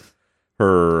her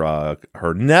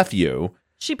nephew.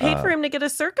 She paid for him to get a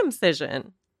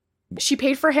circumcision. She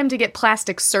paid for him to get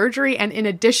plastic surgery, and in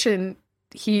addition,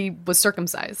 he was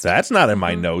circumcised. That's not in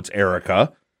my notes,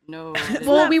 Erica. No.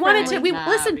 Well, we wanted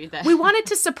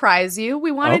to surprise you.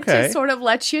 We wanted to sort of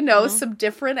let you know some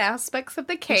different aspects of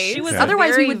the case.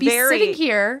 Otherwise, we would be sitting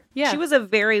here. Yeah. She was a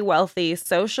very wealthy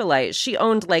socialite. She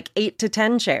owned like 8 to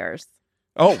 10 chairs.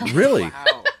 Oh, really?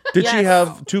 Wow. Did she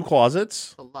have 2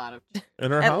 closets? A lot of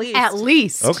in her house? At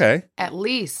least. Okay. At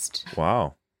least.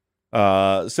 Wow.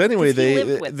 So anyway,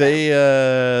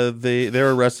 they're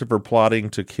arrested for plotting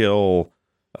to kill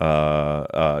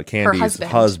Candy's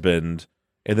husband.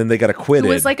 And then they got acquitted.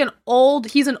 He was like an old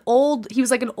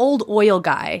oil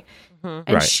guy.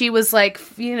 Mm-hmm. And she was like,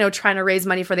 trying to raise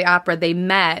money for the opera. They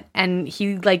met, and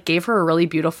he like gave her a really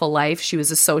beautiful life. She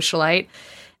was a socialite.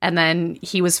 And then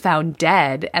he was found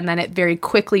dead. And then it very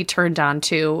quickly turned on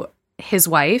to his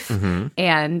wife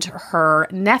and her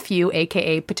nephew,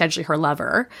 a.k.a. potentially her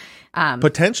lover.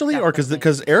 Potentially? Or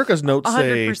because Erica's notes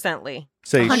say 100%.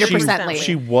 Say 100%.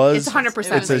 She was. It's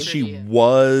 100%. It says she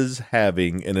was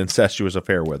having an incestuous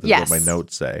affair with. Is what my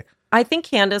notes say. I think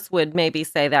Candace would maybe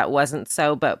say that wasn't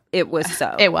so, but it was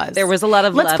so. It was. There was a lot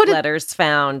of love letters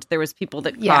found. There was people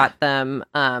that caught them,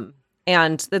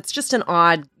 and it's just an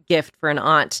odd gift for an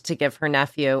aunt to give her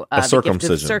nephew a circumcision.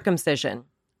 The gift of circumcision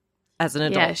as an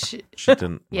adult. Yeah, she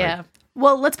didn't. Yeah. Right.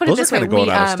 Well, let's put it this way. Those are kind of going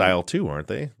out of style too, aren't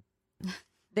they?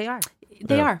 They are.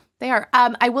 They are.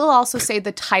 I will also say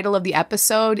the title of the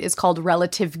episode is called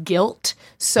Relative Guilt.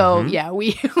 So,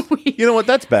 we you know what?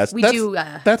 That's best.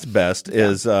 That's best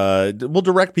is we'll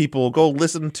direct people, go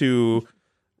listen to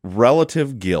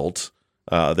Relative Guilt.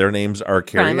 Their names are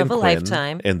Kerry and Quinn.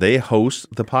 Lifetime. And they host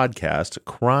the podcast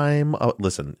Crime.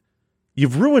 Listen,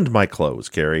 you've ruined my clothes,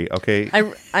 Kerry, okay?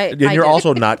 And you're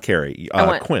also not Kerry. I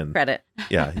want Quinn. Credit.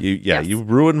 Yeah, you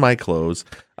ruined my clothes.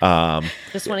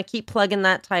 Just want to keep plugging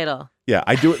that title. Yeah,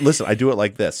 I do it. Listen, I do it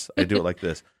like this.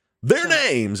 Their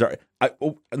names are.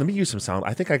 Let me use some sound.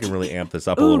 I think I can really amp this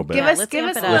up a little bit. Give us a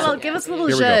little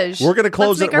zhuzh. We're gonna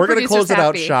close it. We're gonna close it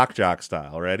out shock jock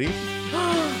style. Ready?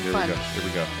 Here we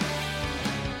go.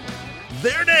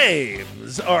 Their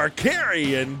names are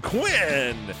Kerry and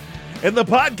Quinn, and the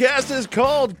podcast is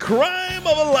called Crime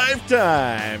of a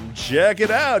Lifetime. Check it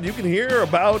out. You can hear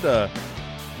about a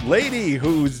lady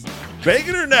who's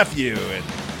banging her nephew and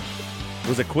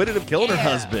was acquitted of killing her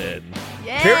husband.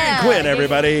 Yeah, Kerry and Quinn,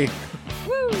 everybody.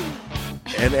 Woo.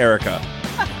 And Erica.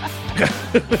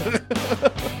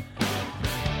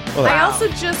 I also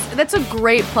that's a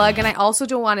great plug, and I also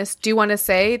do want to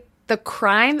say the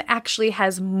crime actually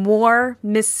has more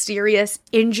mysterious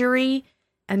injury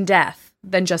and death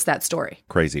than just that story.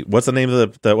 Crazy. What's the name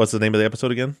of the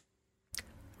episode again?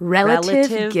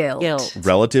 Relative guilt.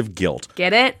 Relative guilt.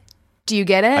 Get it? Do you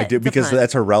get it? I do, because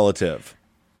that's her relative.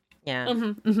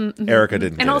 Yeah. Erica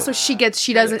didn't. And also she gets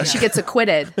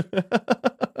acquitted.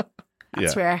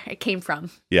 That's where it came from.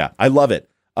 Yeah, I love it.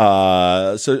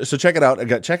 So check it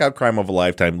out. Check out Crime of a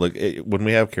Lifetime. Look, when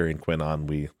we have Kerry and Quinn on,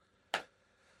 we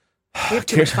We have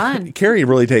too much fun. Kerry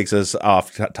really takes us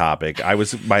off topic. I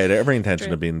was by every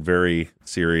intention of being very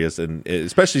serious, and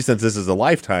especially since this is a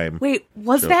Lifetime. Wait,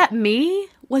 was that me?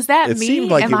 Was that me?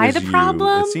 Like Am I the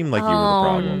problem? It seemed like you were the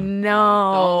problem.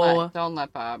 No. Don't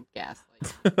let Bob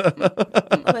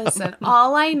gaslight. Listen,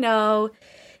 all I know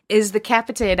is the cat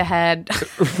potato head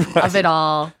of it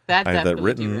all. I have that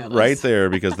written right there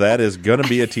because that is going to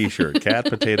be a t-shirt. Cat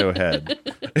potato head.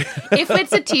 If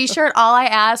it's a t-shirt, all I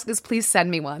ask is please send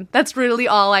me one. That's really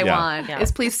all I want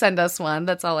is please send us one.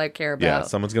 That's all I care about. Yeah,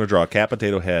 someone's going to draw a cat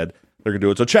potato head. They're going to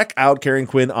do it. So check out Kerry and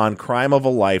Quinn on Crime of a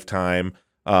Lifetime.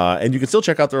 And you can still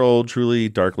check out their old Truly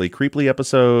Darkly Creeply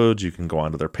episodes. You can go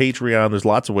onto their Patreon. There's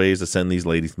lots of ways to send these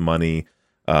ladies money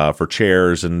for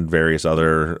chairs and various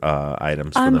other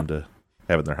items for them to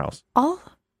have in their house.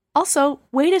 Also,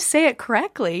 way to say it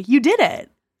correctly. You did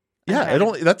it. Yeah,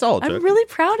 that's all it took. I'm really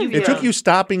proud of you. It took you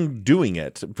stopping doing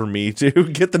it for me to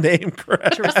get the name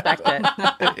correct. To respect it.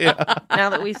 Yeah. Now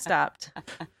that we've stopped.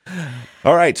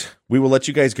 All right. We will let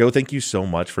you guys go. Thank you so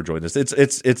much for joining us.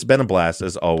 It's been a blast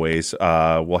as always.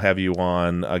 We'll have you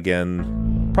on again.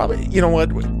 Probably, you know what?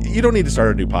 You don't need to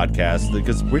start a new podcast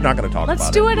because we're not going to talk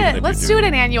about it. Let's do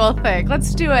an annual thing.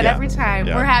 Let's do it every time.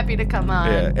 Yeah. We're happy to come on.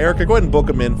 Yeah. Erica, go ahead and book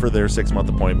them in for their 6-month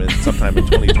appointment sometime in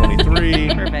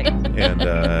 2023. Perfect.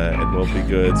 And we'll be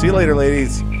good. See you later,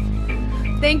 ladies.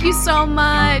 Thank you so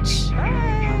much. Bye.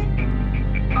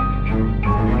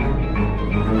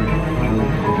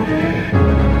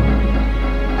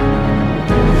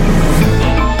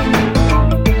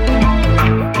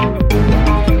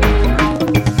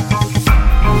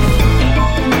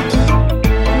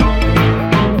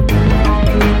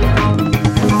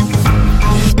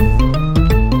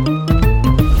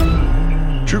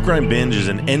 True Crime Binge is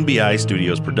an NBI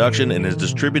Studios production and is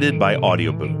distributed by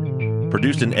Audioboom.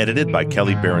 Produced and edited by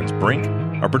Kelly Behrens-Brink.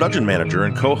 Our production manager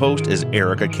and co-host is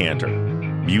Erica Cantor.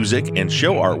 Music and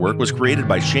show artwork was created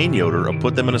by Shane Yoder of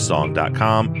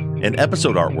PutThemInASong.com, and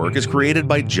episode artwork is created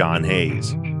by John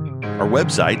Hayes. Our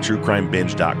website,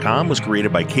 TrueCrimeBinge.com, was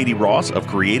created by Katie Ross of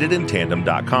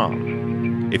CreatedInTandem.com.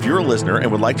 If you're a listener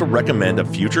and would like to recommend a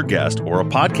future guest or a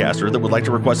podcaster that would like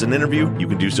to request an interview, you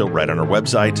can do so right on our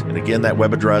website. And again, that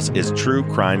web address is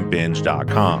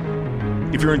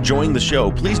TrueCrimeBinge.com. If you're enjoying the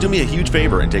show, please do me a huge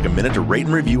favor and take a minute to rate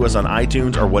and review us on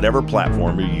iTunes or whatever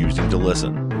platform you're using to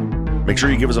listen. Make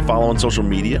sure you give us a follow on social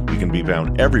media. We can be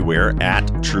found everywhere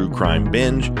at True Crime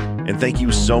Binge. And thank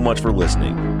you so much for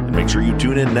listening. And make sure you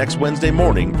tune in next Wednesday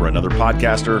morning for another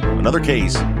podcaster, another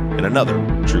case, and another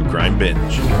True Crime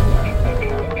Binge.